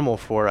normal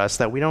for us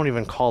that we don't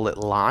even call it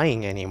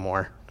lying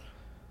anymore?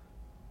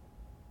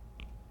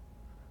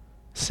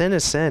 Sin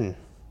is sin.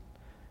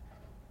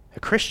 A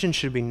Christian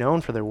should be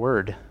known for their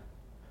word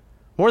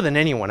more than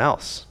anyone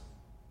else.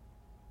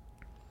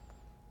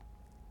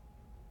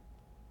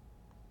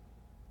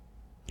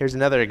 Here's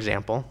another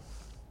example.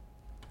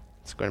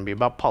 It's going to be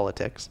about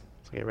politics,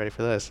 so get ready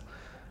for this.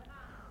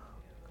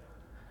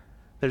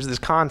 There's this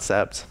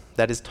concept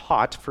that is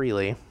taught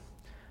freely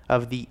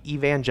of the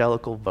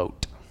evangelical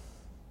vote.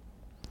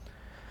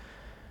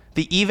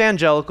 The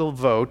evangelical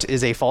vote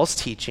is a false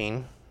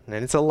teaching, and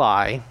it's a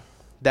lie,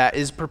 that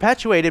is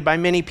perpetuated by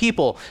many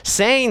people,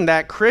 saying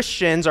that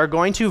Christians are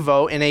going to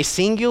vote in a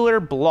singular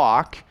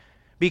block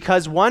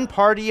because one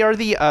party or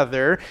the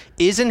other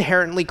is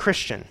inherently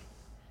Christian.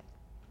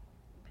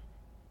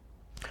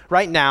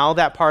 Right now,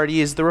 that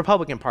party is the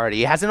Republican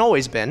Party. It hasn't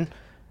always been,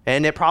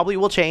 and it probably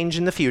will change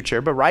in the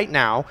future, but right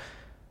now,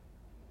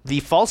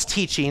 the false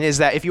teaching is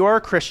that if you are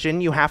a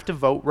Christian, you have to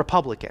vote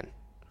Republican.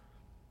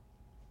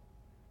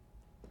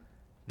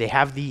 They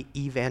have the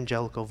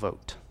evangelical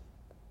vote.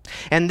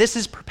 And this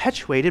is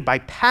perpetuated by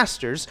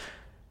pastors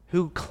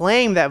who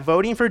claim that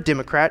voting for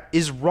Democrat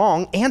is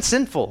wrong and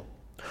sinful.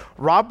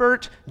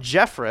 Robert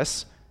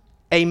Jeffress,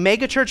 a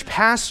megachurch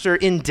pastor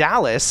in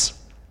Dallas,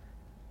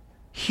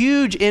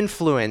 huge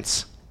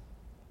influence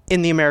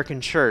in the American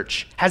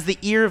church, has the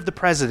ear of the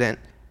president.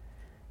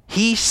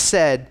 He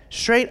said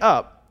straight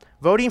up,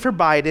 voting for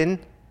Biden,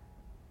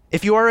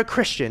 if you are a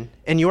Christian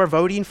and you are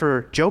voting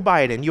for Joe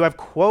Biden, you have,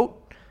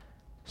 quote,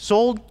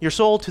 sold your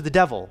soul to the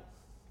devil.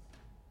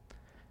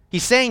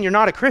 He's saying you're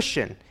not a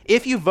Christian.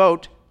 If you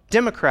vote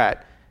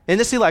Democrat in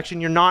this election,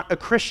 you're not a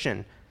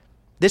Christian.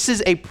 This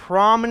is a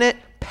prominent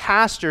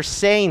pastor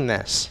saying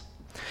this.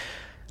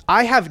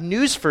 I have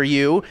news for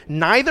you.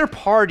 Neither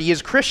party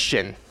is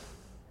Christian.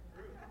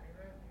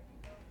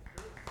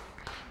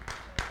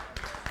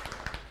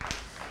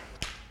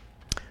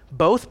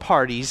 Both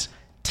parties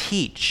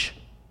teach,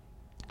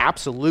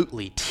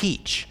 absolutely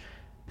teach,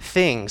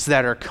 things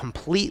that are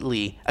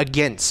completely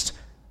against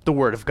the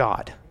Word of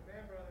God.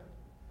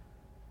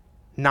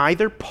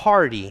 Neither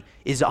party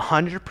is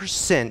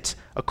 100%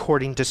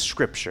 according to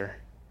Scripture.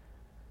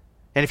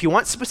 And if you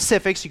want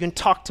specifics, you can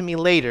talk to me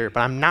later, but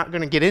I'm not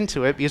going to get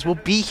into it because we'll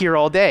be here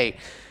all day.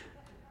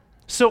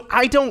 So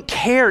I don't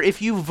care if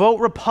you vote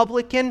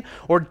Republican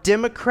or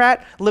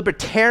Democrat,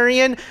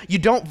 Libertarian, you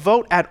don't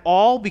vote at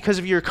all because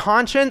of your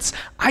conscience.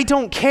 I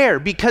don't care,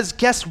 because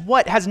guess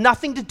what? It has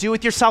nothing to do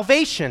with your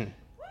salvation.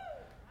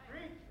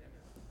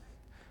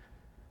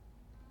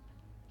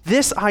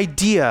 This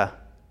idea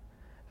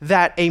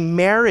that a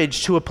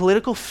marriage to a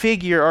political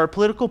figure or a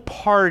political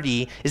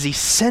party is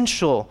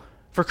essential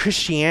for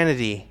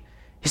Christianity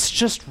is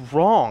just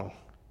wrong.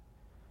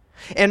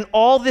 And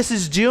all this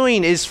is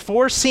doing is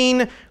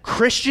forcing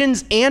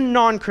Christians and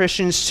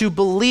non-Christians to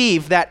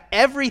believe that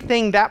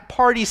everything that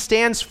party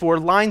stands for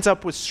lines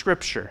up with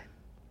Scripture.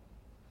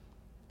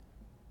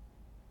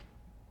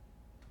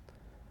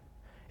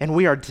 And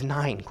we are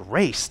denying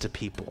grace to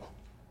people.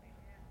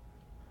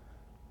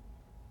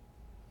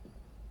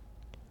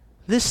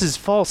 This is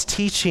false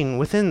teaching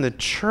within the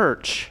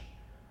church.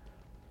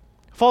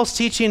 False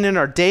teaching in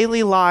our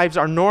daily lives,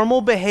 our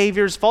normal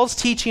behaviors, false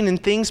teaching in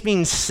things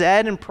being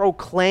said and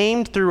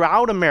proclaimed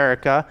throughout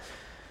America.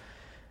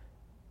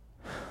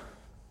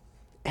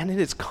 And it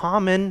is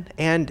common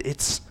and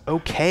it's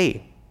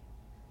okay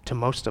to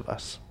most of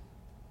us.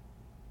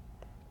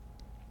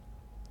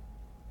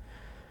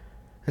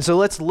 And so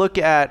let's look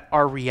at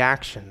our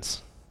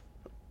reactions.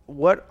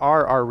 What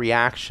are our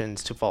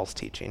reactions to false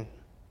teaching?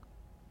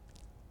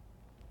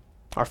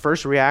 Our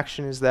first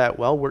reaction is that,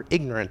 well, we're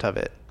ignorant of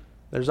it.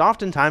 There's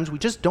oftentimes we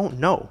just don't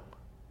know.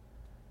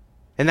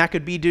 And that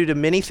could be due to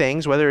many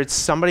things, whether it's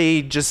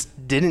somebody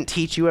just didn't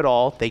teach you at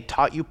all, they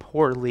taught you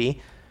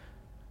poorly,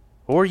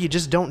 or you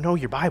just don't know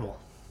your Bible.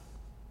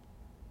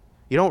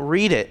 You don't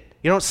read it.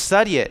 You don't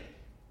study it.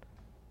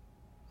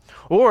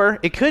 Or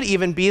it could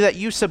even be that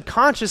you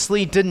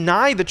subconsciously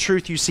deny the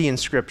truth you see in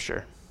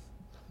Scripture.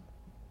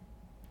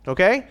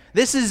 Okay?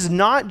 This is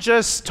not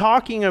just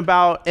talking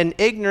about an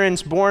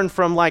ignorance born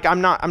from like,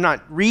 I'm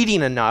not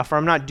reading enough or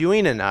I'm not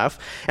doing enough.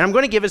 And I'm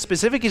going to give a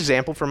specific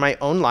example from my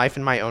own life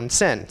and my own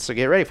sin. So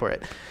get ready for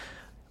it.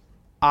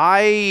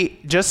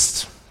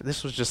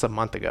 This was just a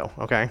month ago,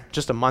 okay?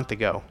 Just a month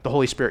ago, the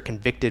Holy Spirit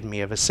convicted me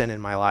of a sin in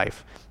my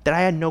life that I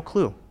had no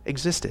clue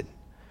existed.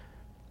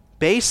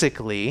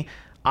 Basically,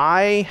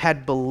 I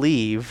had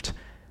believed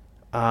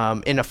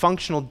in a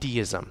functional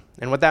deism.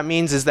 And what that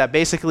means is that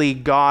basically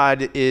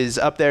God is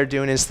up there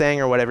doing his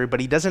thing or whatever, but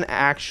he doesn't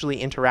actually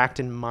interact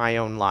in my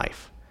own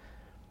life.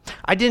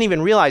 I didn't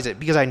even realize it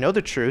because I know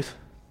the truth.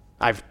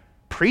 I've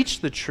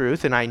preached the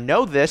truth and I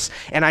know this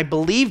and I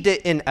believed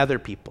it in other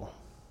people.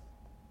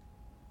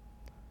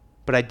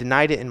 But I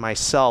denied it in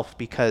myself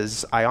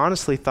because I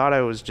honestly thought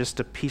I was just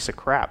a piece of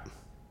crap.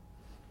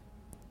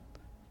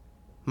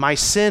 My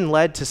sin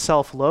led to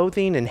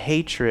self-loathing and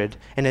hatred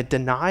and a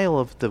denial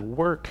of the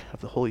work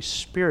of the Holy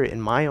Spirit in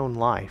my own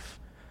life.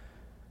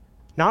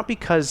 Not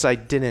because I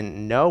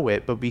didn't know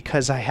it, but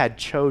because I had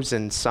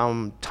chosen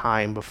some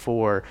time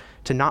before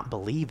to not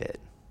believe it.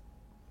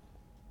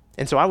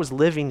 And so I was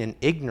living in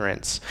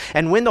ignorance.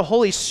 And when the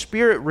Holy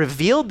Spirit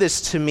revealed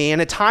this to me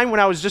in a time when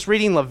I was just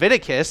reading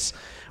Leviticus,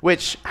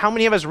 which how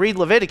many of us read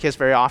Leviticus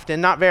very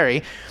often? Not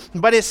very.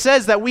 But it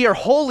says that we are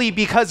holy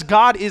because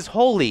God is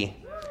holy.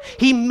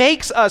 He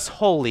makes us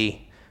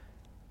holy.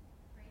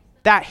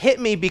 That hit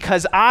me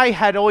because I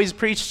had always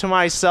preached to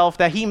myself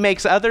that he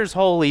makes others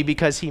holy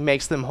because he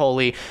makes them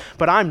holy,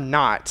 but I'm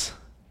not.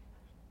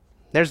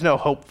 There's no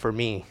hope for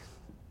me.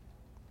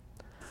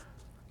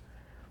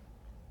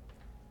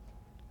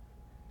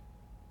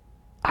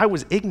 I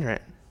was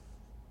ignorant.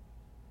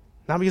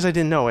 Not because I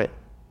didn't know it,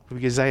 but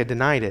because I had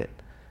denied it.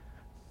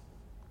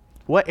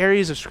 What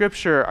areas of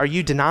Scripture are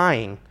you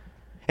denying?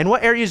 And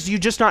what areas do you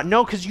just not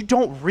know because you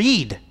don't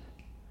read?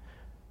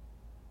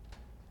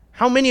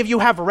 How many of you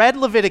have read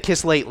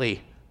Leviticus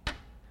lately?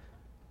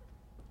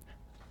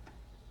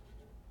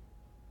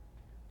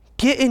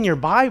 Get in your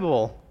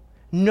Bible,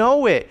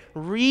 know it,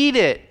 read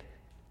it,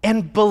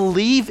 and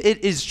believe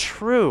it is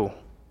true.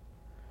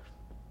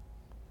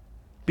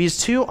 Because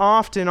too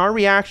often our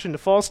reaction to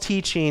false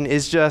teaching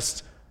is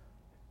just,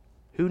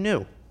 who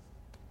knew?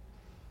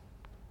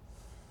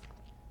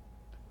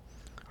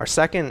 Our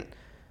second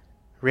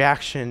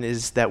reaction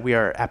is that we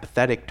are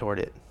apathetic toward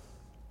it.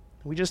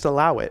 We just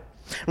allow it.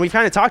 And we've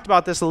kind of talked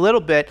about this a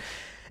little bit,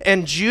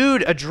 and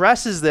Jude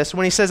addresses this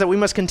when he says that we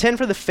must contend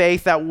for the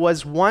faith that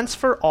was once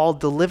for all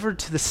delivered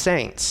to the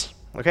saints.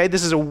 Okay,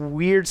 this is a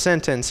weird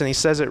sentence, and he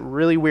says it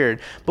really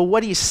weird. But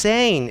what he's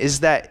saying is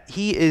that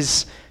he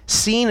is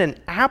seeing an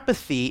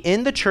apathy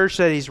in the church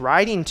that he's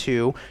writing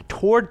to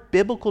toward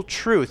biblical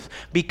truth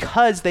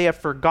because they have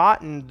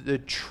forgotten the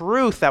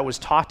truth that was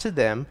taught to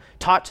them,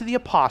 taught to the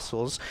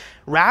apostles.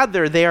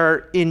 Rather, they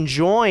are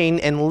enjoying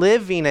and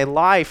living a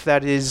life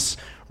that is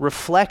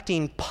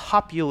reflecting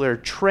popular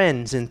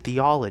trends in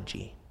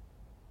theology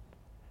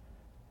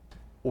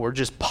or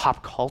just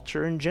pop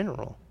culture in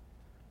general.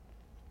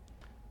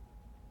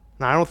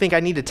 Now, I don't think I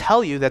need to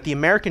tell you that the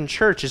American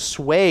church is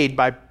swayed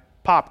by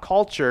pop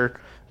culture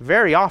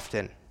very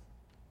often.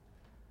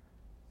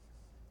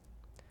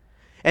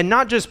 And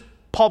not just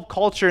pop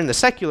culture in the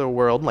secular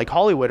world, like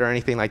Hollywood or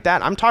anything like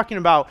that. I'm talking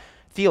about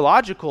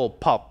theological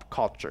pop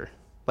culture.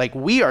 Like,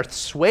 we are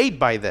swayed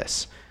by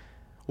this.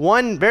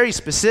 One very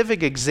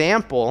specific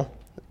example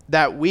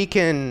that we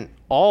can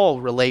all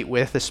relate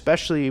with,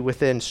 especially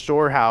within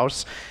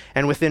Storehouse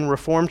and within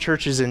Reformed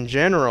churches in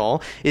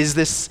general, is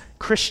this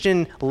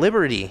Christian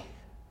liberty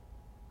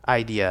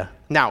idea.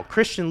 Now,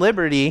 Christian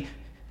liberty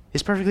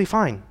is perfectly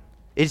fine.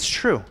 It's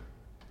true,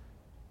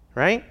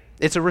 right?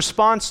 It's a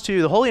response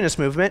to the holiness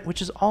movement,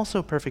 which is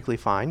also perfectly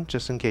fine,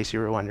 just in case you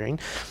were wondering.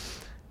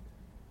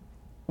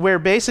 where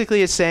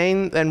basically it's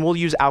saying, and we'll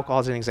use alcohol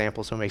as an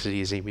example so it makes it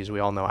easy because we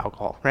all know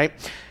alcohol, right?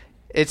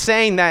 It's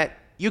saying that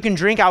you can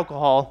drink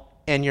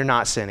alcohol and you're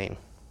not sinning.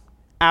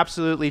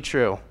 Absolutely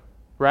true,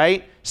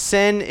 right?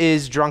 Sin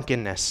is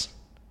drunkenness.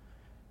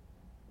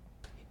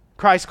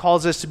 Christ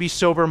calls us to be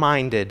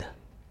sober-minded.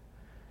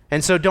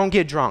 And so don't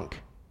get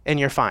drunk and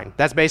you're fine.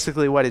 That's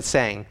basically what it's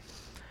saying.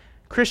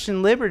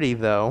 Christian liberty,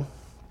 though,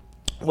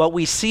 what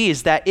we see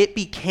is that it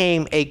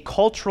became a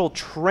cultural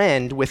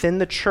trend within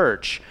the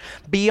church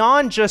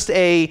beyond just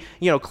a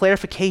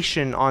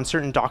clarification on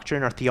certain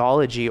doctrine or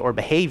theology or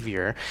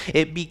behavior.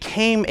 It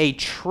became a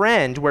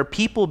trend where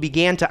people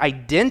began to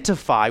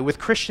identify with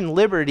Christian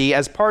liberty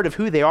as part of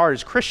who they are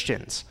as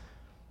Christians.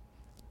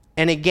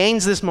 And it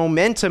gains this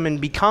momentum and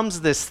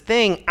becomes this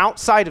thing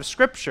outside of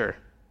Scripture.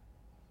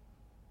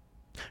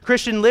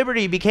 Christian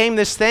liberty became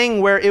this thing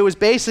where it was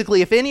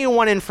basically, if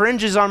anyone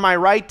infringes on my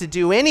right to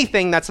do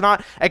anything that's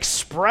not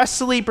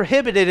expressly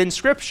prohibited in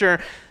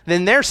Scripture,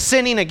 then they're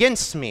sinning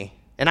against me,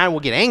 and I will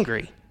get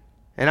angry,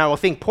 and I will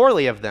think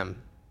poorly of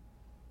them.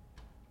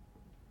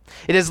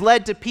 It has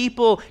led to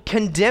people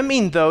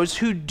condemning those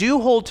who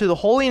do hold to the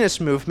holiness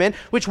movement,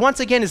 which once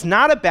again is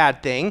not a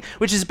bad thing,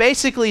 which is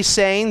basically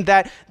saying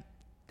that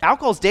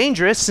alcohol is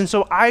dangerous, and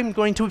so I'm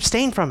going to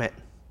abstain from it.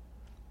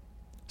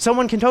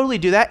 Someone can totally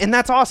do that, and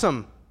that's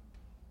awesome.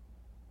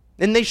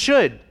 And they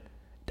should.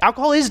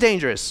 Alcohol is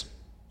dangerous.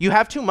 You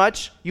have too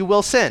much, you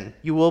will sin.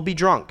 You will be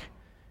drunk.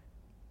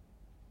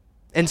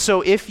 And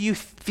so if you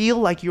feel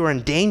like you're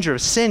in danger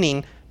of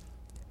sinning,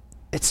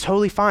 it's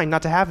totally fine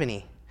not to have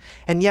any.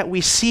 And yet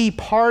we see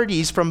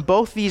parties from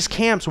both these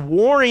camps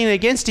warring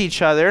against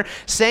each other,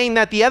 saying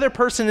that the other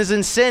person is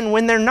in sin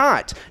when they're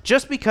not,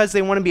 just because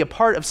they want to be a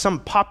part of some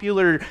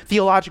popular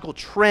theological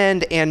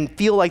trend and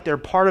feel like they're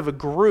part of a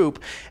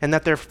group and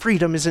that their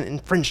freedom isn't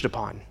infringed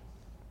upon.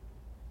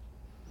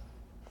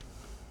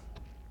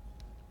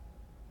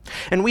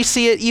 And we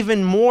see it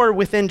even more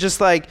within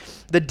just like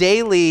the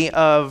daily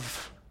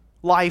of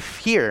life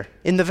here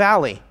in the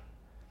valley.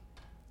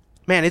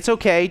 Man, it's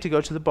okay to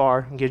go to the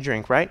bar and get a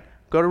drink, right?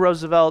 Go to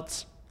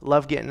Roosevelt's,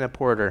 love getting a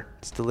porter.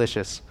 It's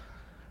delicious.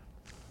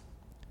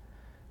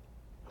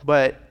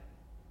 But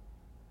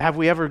have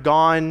we ever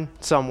gone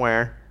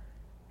somewhere,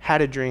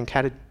 had a drink,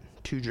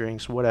 two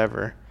drinks,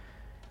 whatever,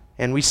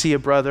 and we see a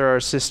brother or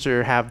a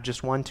sister have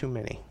just one too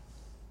many?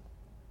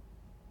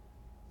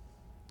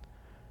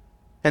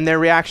 And their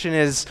reaction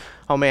is,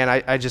 oh man,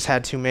 I just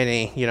had too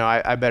many.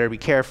 I better be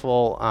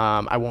careful.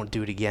 I won't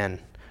do it again.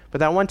 But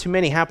that one too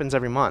many happens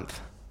every month.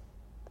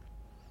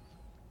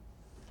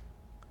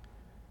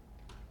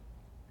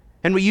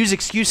 And we use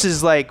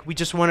excuses like we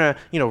just want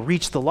to,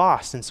 reach the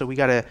lost. And so we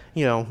got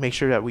to, make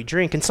sure that we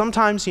drink. And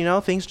sometimes,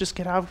 things just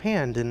get out of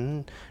hand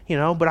and,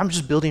 but I'm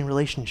just building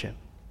relationship.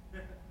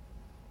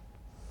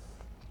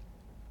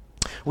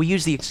 We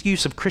use the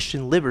excuse of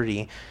Christian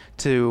liberty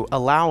to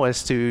allow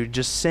us to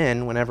just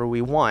sin whenever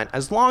we want,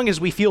 as long as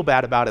we feel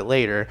bad about it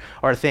later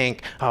or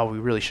think, oh, we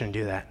really shouldn't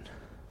do that.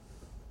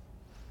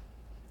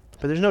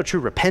 But there's no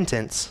true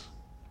repentance.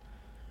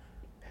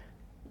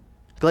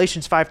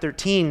 Galatians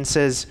 5:13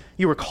 says,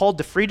 you were called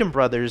to freedom,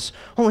 brothers,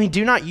 only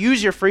do not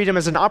use your freedom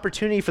as an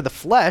opportunity for the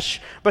flesh,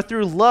 but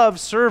through love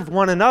serve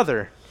one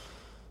another.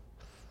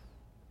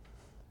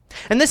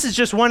 And this is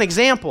just one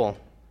example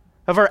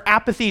of our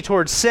apathy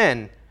towards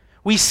sin.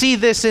 We see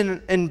this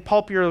in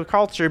popular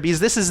culture because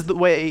this is the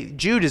way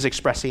Jude is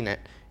expressing it.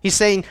 He's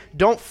saying,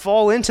 don't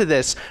fall into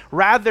this.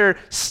 Rather,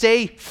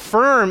 stay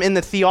firm in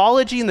the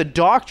theology and the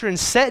doctrine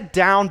set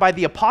down by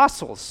the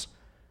apostles.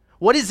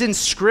 What is in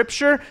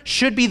Scripture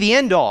should be the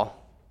end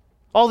all.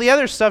 All the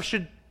other stuff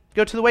should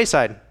go to the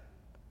wayside.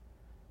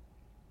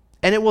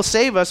 And it will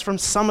save us from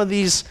some of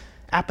these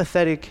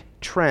apathetic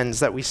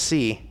trends that we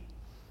see.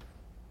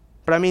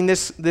 But I mean,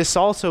 this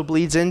also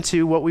bleeds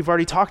into what we've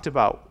already talked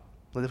about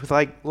with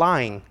like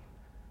lying.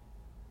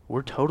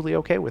 We're totally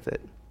okay with it.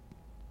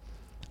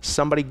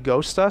 Somebody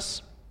ghosts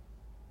us,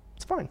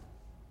 it's fine.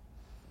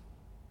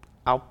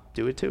 I'll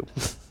do it too.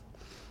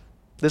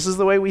 This is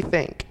the way we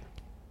think.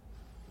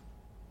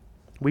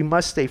 We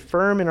must stay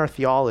firm in our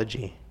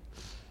theology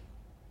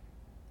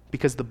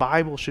because the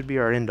Bible should be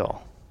our end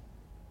all.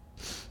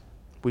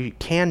 We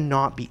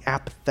cannot be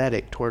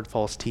apathetic toward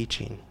false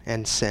teaching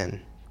and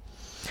sin.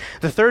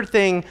 The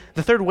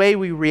third way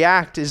we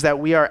react is that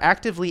we are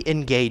actively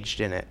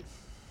engaged in it.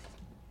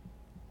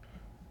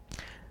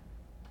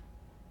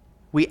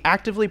 We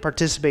actively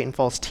participate in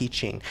false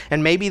teaching.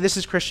 And maybe this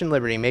is Christian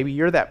liberty. Maybe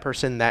you're that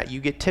person that you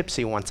get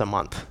tipsy once a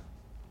month.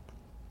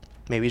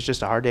 Maybe it's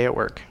just a hard day at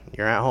work.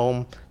 You're at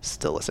home,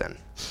 still a sin.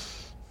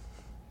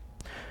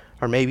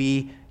 Or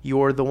maybe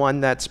you're the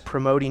one that's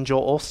promoting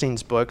Joel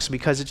Osteen's books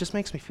because it just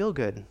makes me feel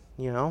good,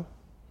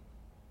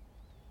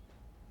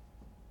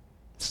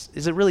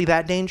 Is it really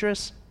that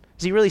dangerous?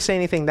 Does he really say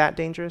anything that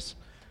dangerous?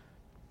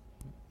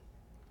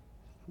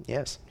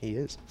 Yes, he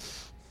is.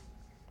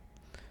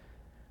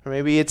 Or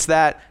maybe it's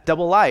that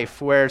double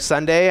life where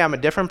Sunday I'm a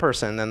different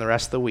person than the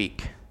rest of the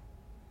week.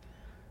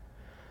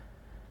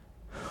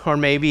 Or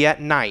maybe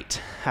at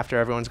night, after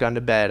everyone's gone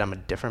to bed, I'm a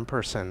different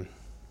person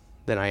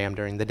than I am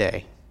during the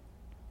day.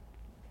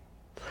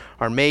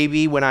 Or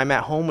maybe when I'm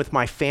at home with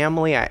my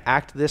family, I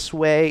act this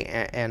way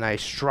and I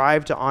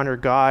strive to honor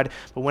God,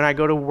 but when I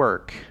go to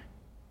work,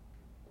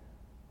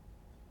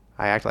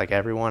 I act like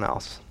everyone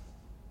else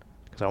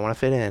because I want to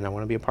fit in. I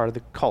want to be a part of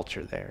the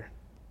culture there.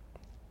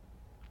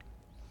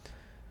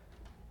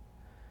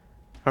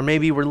 Or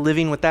maybe we're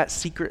living with that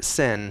secret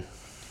sin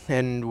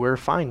and we're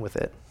fine with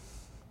it.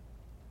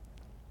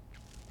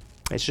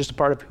 It's just a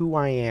part of who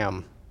I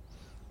am.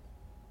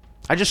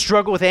 I just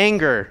struggle with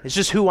anger. It's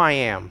just who I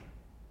am.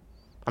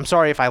 I'm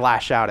sorry if I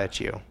lash out at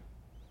you.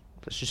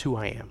 That's just who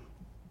I am.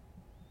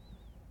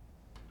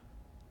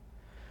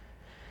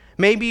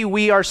 Maybe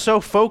we are so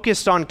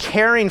focused on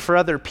caring for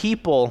other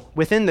people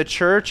within the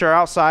church or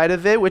outside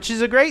of it, which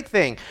is a great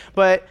thing.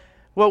 But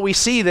what we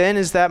see then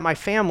is that my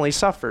family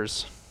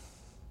suffers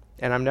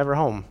and I'm never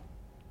home.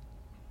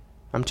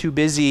 I'm too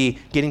busy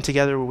getting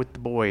together with the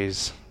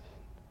boys,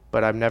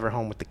 but I'm never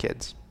home with the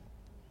kids.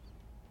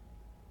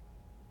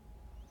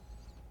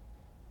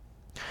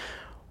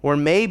 Or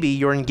maybe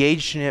you're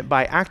engaged in it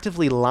by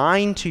actively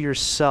lying to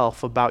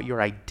yourself about your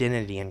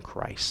identity in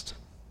Christ.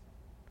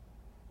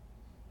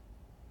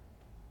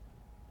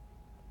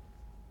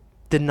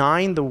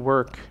 Denying the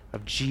work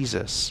of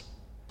Jesus,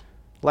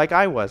 like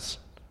I was.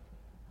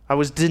 I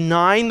was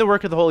denying the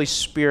work of the Holy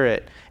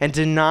Spirit and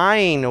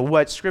denying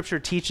what Scripture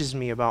teaches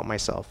me about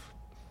myself.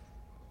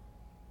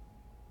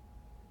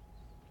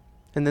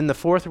 And then the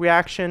fourth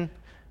reaction,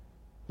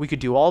 we could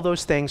do all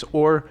those things,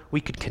 or we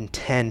could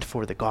contend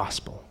for the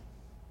gospel.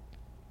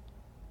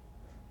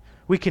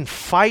 We can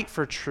fight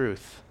for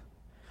truth,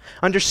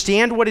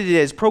 understand what it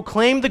is,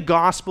 proclaim the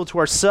gospel to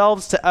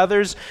ourselves, to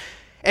others,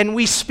 and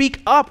we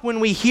speak up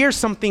when we hear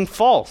something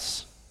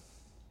false.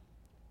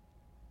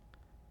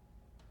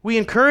 We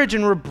encourage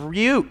and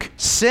rebuke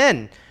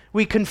sin.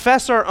 We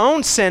confess our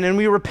own sin and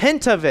we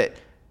repent of it.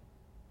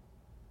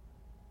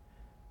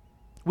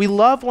 We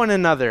love one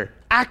another,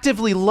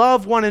 actively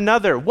love one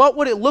another. What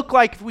would it look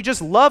like if we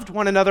just loved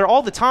one another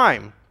all the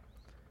time?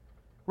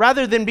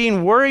 Rather than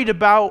being worried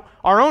about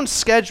our own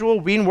schedule,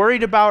 being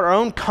worried about our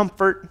own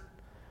comfort,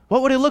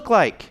 what would it look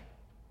like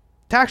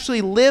to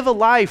actually live a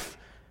life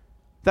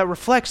that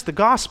reflects the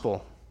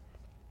gospel?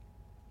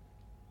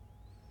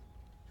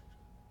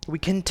 We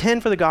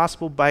contend for the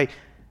gospel by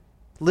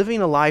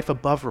living a life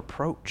above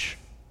reproach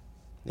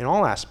in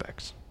all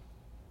aspects.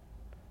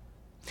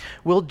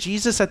 Will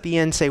Jesus at the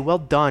end say, "Well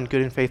done,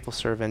 good and faithful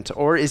servant,"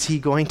 or is he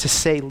going to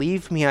say,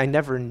 "Leave me, I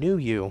never knew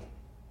you"?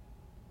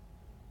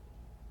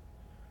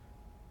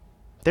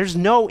 There's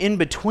no in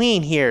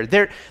between here.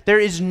 There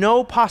is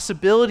no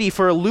possibility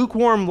for a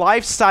lukewarm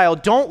lifestyle.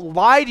 Don't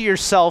lie to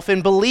yourself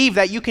and believe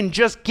that you can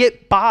just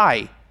get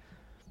by.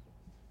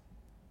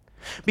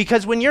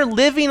 Because when you're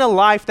living a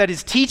life that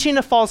is teaching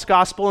a false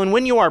gospel and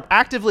when you are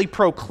actively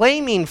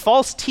proclaiming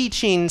false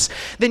teachings,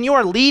 then you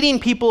are leading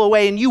people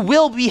away and you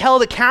will be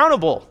held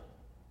accountable.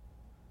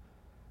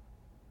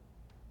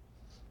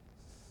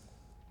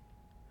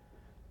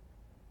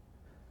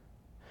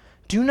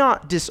 Do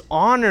not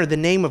dishonor the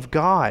name of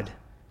God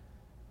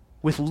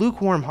with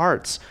lukewarm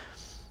hearts.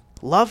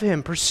 Love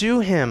him,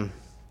 pursue him,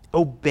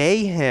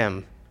 obey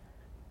him.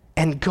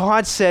 And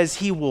God says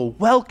he will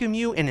welcome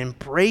you and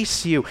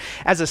embrace you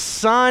as a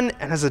son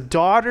and as a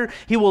daughter.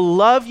 He will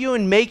love you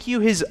and make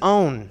you his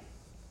own.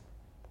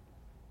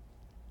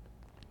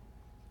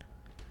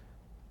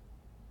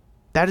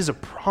 That is a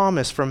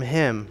promise from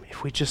him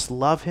if we just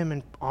love him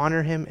and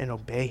honor him and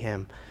obey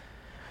him.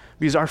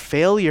 Because our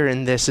failure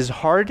in this is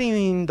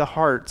hardening the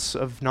hearts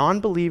of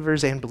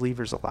non-believers and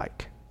believers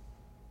alike.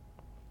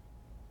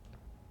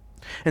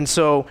 And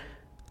so,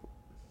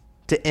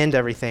 to end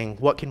everything,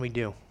 what can we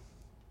do?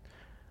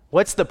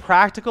 What's the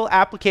practical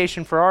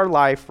application for our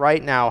life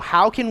right now?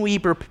 How can we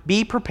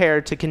be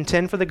prepared to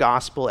contend for the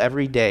gospel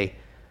every day?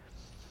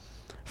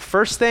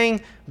 First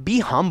thing, be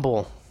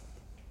humble.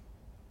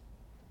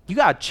 You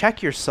got to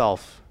check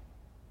yourself.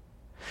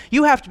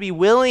 You have to be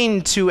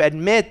willing to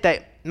admit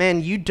that,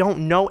 man, you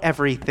don't know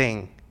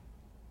everything.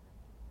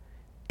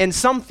 And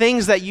some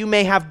things that you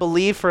may have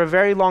believed for a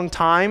very long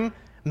time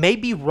may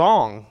be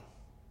wrong.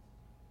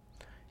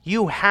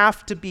 You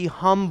have to be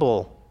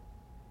humble.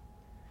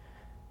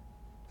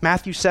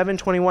 Matthew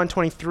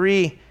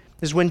 7:21-23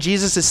 is when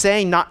Jesus is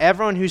saying, "Not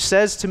everyone who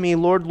says to me,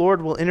 'Lord,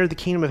 Lord,' will enter the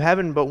kingdom of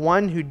heaven, but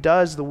one who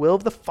does the will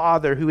of the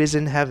Father who is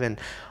in heaven.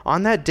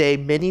 On that day,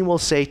 many will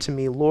say to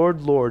me,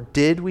 'Lord, Lord,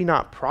 did we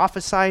not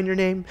prophesy in your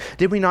name?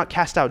 Did we not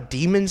cast out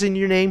demons in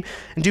your name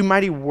and do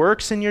mighty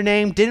works in your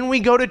name? Didn't we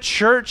go to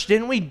church?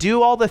 Didn't we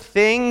do all the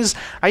things?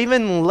 I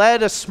even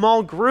led a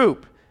small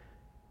group.'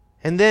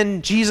 And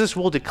then Jesus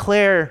will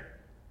declare,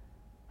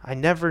 'I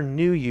never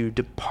knew you.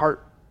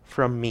 Depart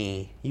from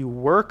me, you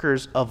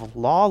workers of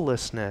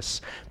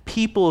lawlessness,'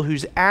 people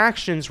whose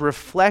actions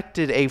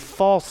reflected a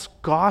false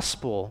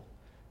gospel.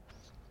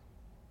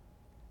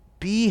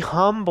 Be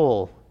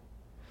humble.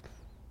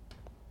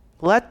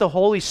 Let the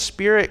Holy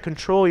Spirit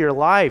control your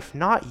life,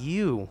 not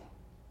you.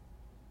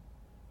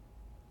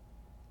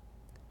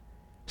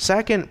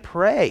 Second,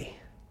 pray.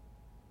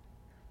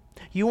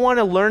 You want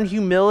to learn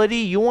humility?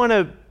 You want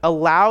to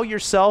allow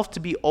yourself to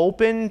be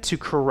open to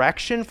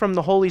correction from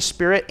the Holy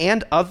Spirit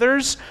and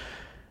others?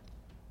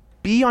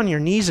 Be on your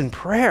knees in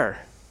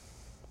prayer.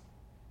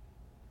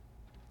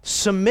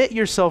 Submit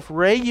yourself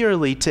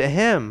regularly to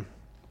Him.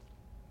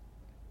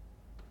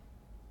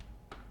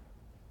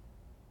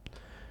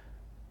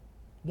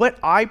 What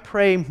I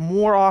pray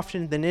more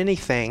often than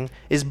anything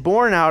is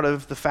born out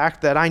of the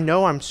fact that I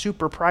know I'm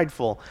super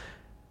prideful.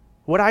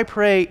 What I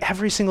pray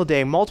every single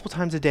day, multiple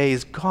times a day,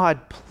 is,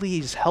 God,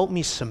 please help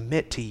me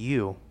submit to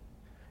you.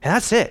 And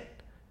that's it.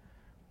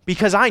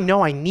 Because I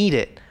know I need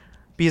it.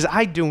 Because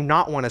I do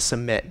not want to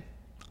submit.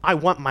 I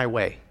want my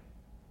way.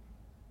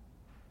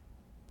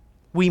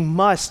 We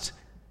must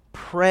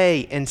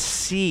pray and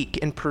seek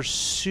and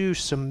pursue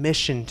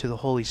submission to the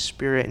Holy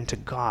Spirit and to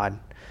God.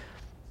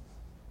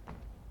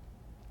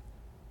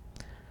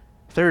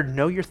 Third,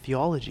 know your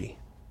theology.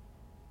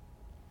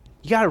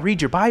 You got to read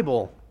your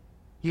Bible.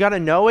 You got to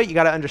know it. You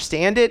got to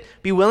understand it.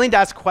 Be willing to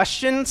ask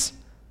questions.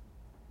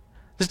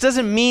 This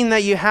doesn't mean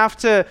that you have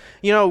to,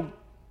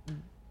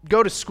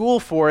 go to school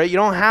for it. You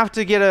don't have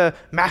to get a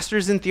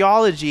master's in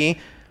theology,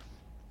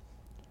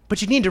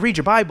 but you need to read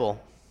your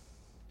Bible.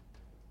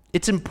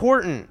 It's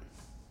important.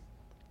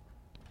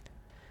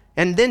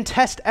 And then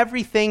test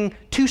everything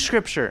to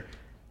Scripture.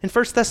 In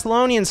 1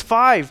 Thessalonians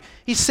 5,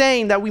 he's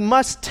saying that we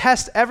must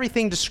test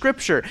everything to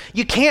Scripture.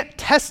 You can't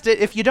test it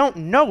if you don't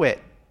know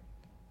it.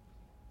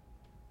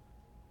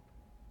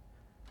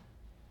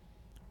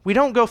 We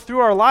don't go through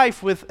our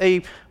life with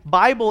a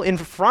Bible in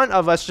front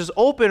of us just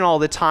open all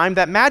the time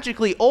that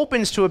magically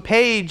opens to a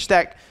page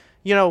that,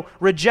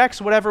 rejects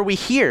whatever we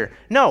hear.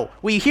 No,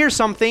 we hear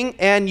something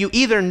and you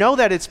either know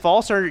that it's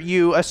false or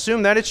you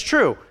assume that it's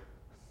true.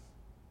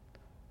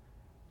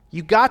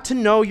 You got to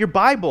know your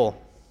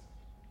Bible.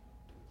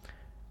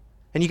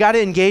 And you got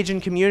to engage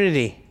in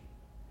community.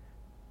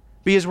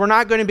 Because we're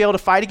not going to be able to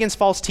fight against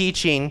false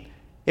teaching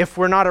if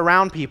we're not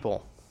around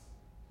people.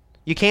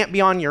 You can't be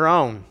on your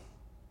own.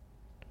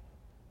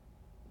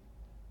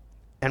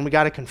 And we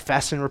got to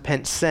confess and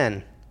repent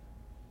sin.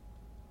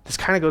 This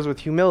kind of goes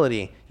with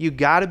humility. You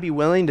got to be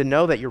willing to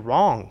know that you're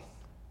wrong.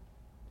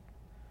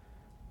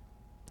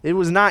 It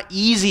was not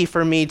easy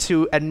for me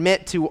to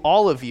admit to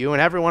all of you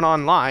and everyone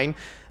online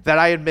that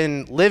I had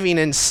been living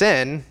in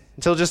sin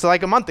until just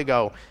like a month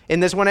ago in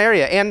this one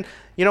area. And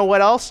you know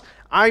what else?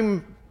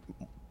 I'm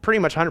pretty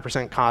much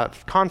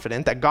 100%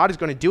 confident that God is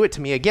going to do it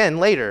to me again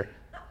later.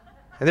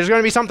 And there's going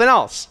to be something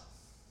else.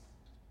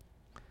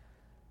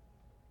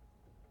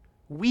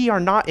 We are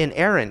not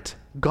inerrant.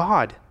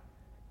 God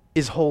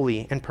is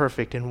holy and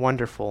perfect and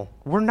wonderful.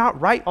 We're not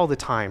right all the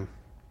time.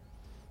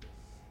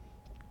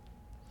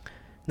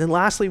 And then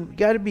lastly, we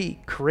got to be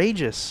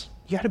courageous.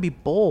 You got to be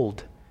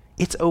bold.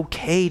 It's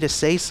okay to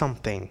say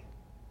something.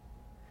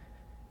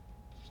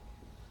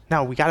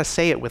 Now, we got to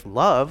say it with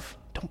love.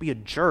 Don't be a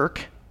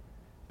jerk.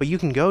 But you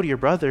can go to your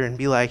brother and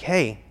be like,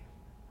 hey,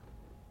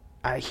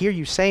 I hear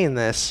you saying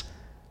this.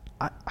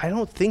 I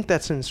don't think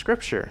that's in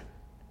Scripture.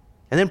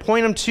 And then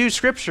point them to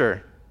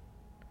Scripture.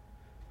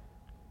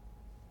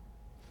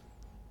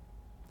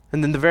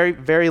 And then the very,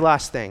 very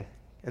last thing,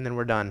 and then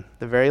we're done.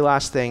 The very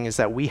last thing is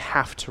that we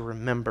have to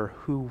remember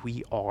who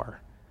we are.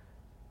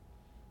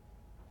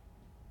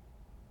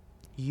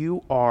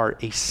 You are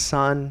a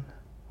son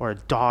or a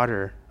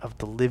daughter of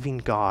the living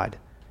God,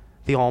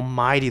 the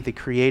Almighty, the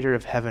creator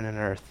of heaven and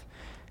earth.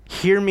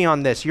 Hear me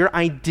on this. Your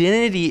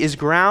identity is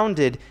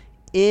grounded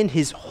in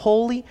His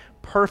holy,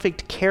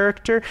 perfect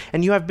character,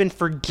 and you have been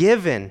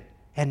forgiven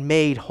and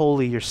made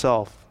holy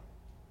yourself.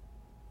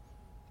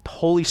 The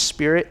Holy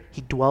Spirit,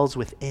 He dwells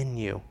within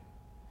you,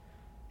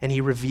 and He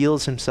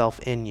reveals Himself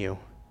in you.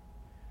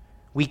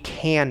 We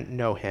can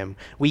know Him.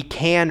 We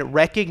can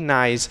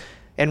recognize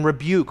and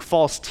rebuke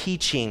false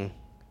teaching,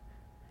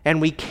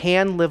 and we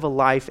can live a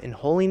life in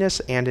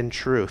holiness and in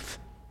truth.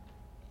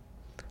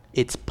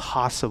 It's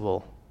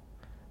possible.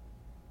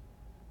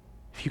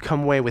 If you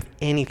come away with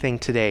anything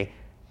today,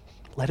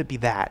 let it be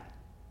that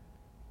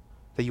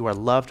you are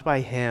loved by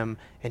Him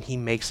and He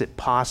makes it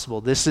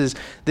possible. This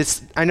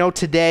I know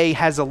today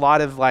has a lot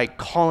of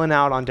calling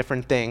out on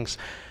different things,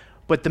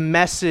 but the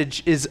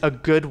message is a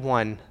good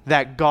one,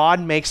 that God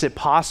makes it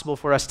possible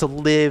for us to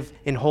live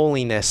in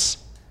holiness.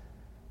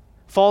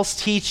 False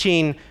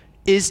teaching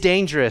is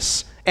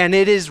dangerous and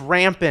it is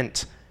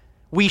rampant.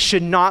 We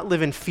should not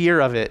live in fear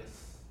of it,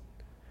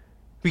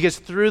 because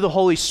through the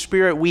Holy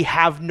Spirit we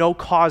have no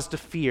cause to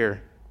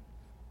fear.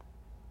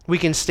 We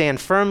can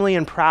stand firmly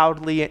and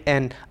proudly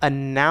and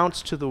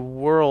announce to the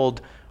world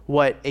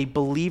what a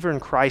believer in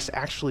Christ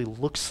actually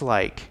looks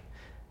like.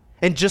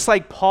 And just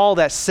like Paul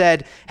that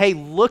said, hey,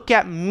 look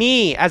at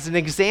me as an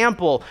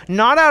example,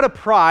 not out of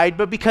pride,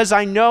 but because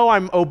I know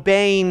I'm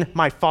obeying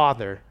my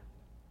Father.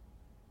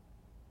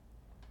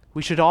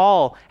 We should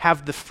all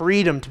have the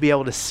freedom to be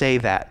able to say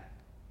that.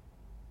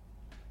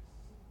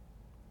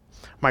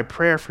 My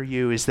prayer for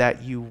you is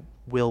that you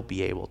will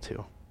be able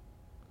to.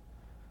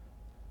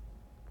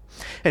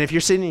 And if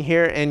you're sitting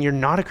here and you're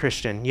not a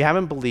Christian, you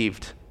haven't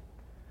believed,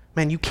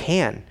 Man, you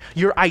can.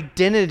 Your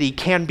identity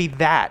can be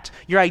that.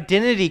 Your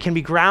identity can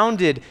be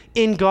grounded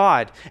in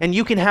God, and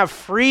you can have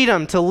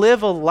freedom to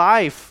live a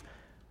life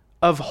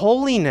of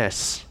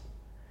holiness.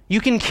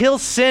 You can kill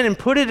sin and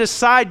put it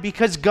aside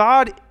because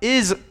God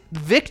is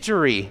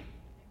victory.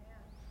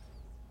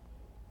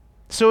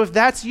 So if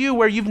that's you,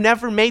 where you've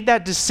never made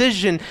that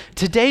decision,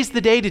 today's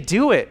the day to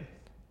do it.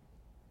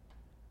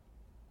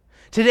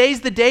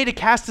 Today's the day to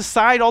cast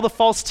aside all the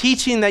false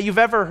teaching that you've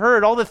ever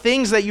heard, all the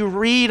things that you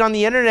read on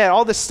the internet,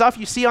 all the stuff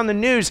you see on the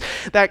news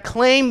that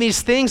claim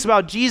these things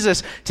about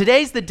Jesus.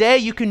 Today's the day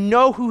you can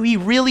know who he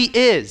really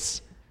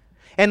is.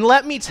 And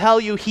let me tell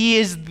you, he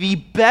is the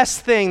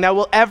best thing that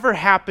will ever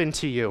happen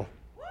to you.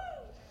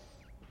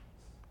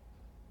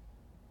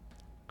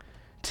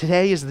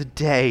 Today is the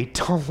day.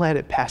 Don't let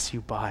it pass you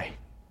by.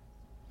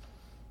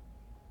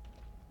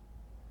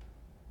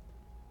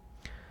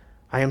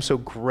 I am so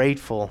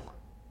grateful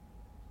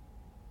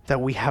that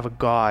we have a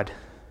God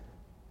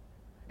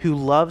who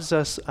loves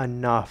us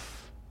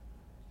enough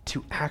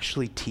to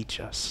actually teach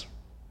us.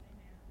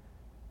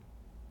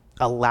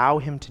 Allow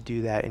him to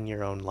do that in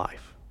your own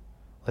life.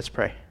 Let's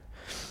pray.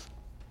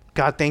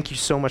 God, thank you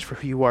so much for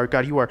who you are.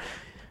 God, you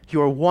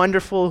are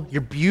wonderful.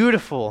 You're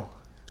beautiful.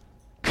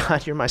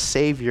 God, you're my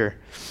Savior.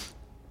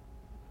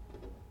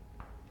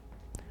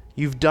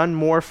 You've done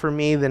more for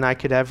me than I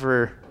could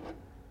ever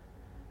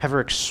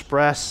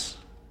express.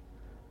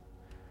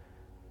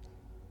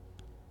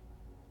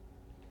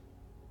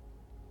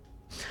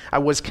 I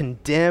was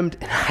condemned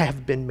and I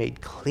have been made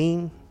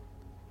clean.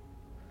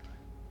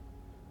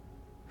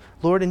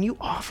 Lord, and you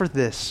offer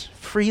this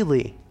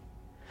freely.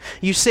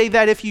 You say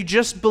that if you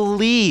just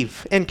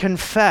believe and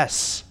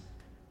confess,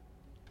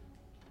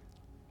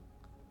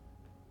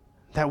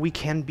 that we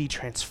can be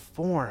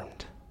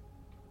transformed.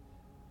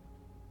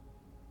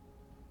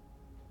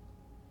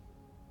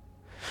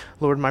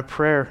 Lord, my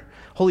prayer,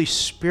 Holy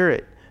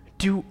Spirit,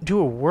 do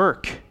a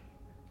work.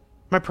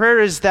 My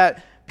prayer is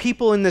that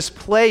people in this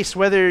place,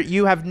 whether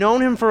you have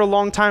known him for a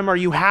long time or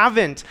you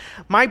haven't,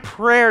 my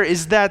prayer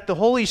is that the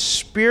Holy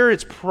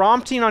Spirit's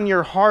prompting on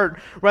your heart,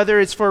 whether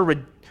it's for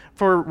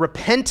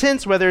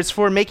repentance, whether it's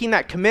for making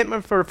that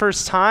commitment for the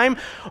first time,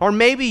 or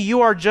maybe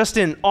you are just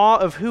in awe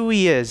of who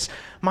he is.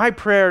 My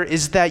prayer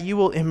is that you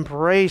will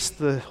embrace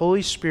the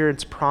Holy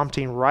Spirit's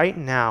prompting right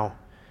now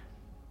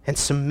and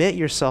submit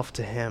yourself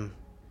to him.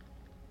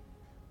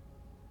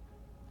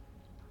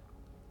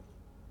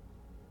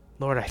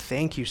 Lord, I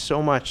thank you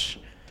so much.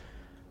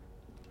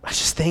 I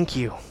just thank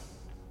you.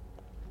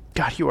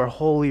 God, you are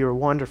holy, you are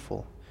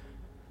wonderful.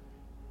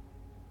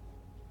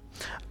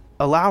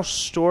 Allow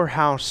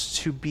Storehouse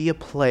to be a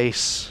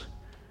place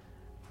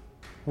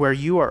where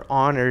you are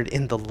honored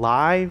in the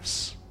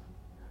lives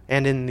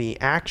and in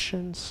the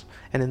actions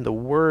and in the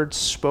words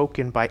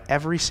spoken by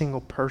every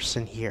single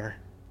person here.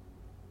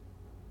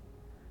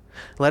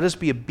 Let us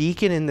be a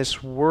beacon in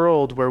this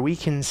world where we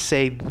can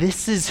say,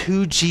 this is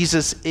who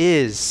Jesus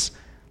is.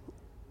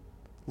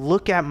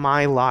 Look at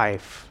my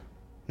life.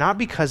 Not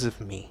because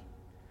of me,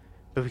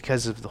 but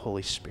because of the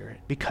Holy Spirit,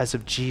 because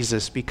of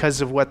Jesus,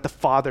 because of what the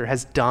Father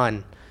has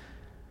done.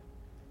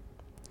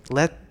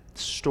 Let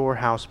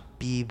Storehouse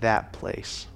be that place.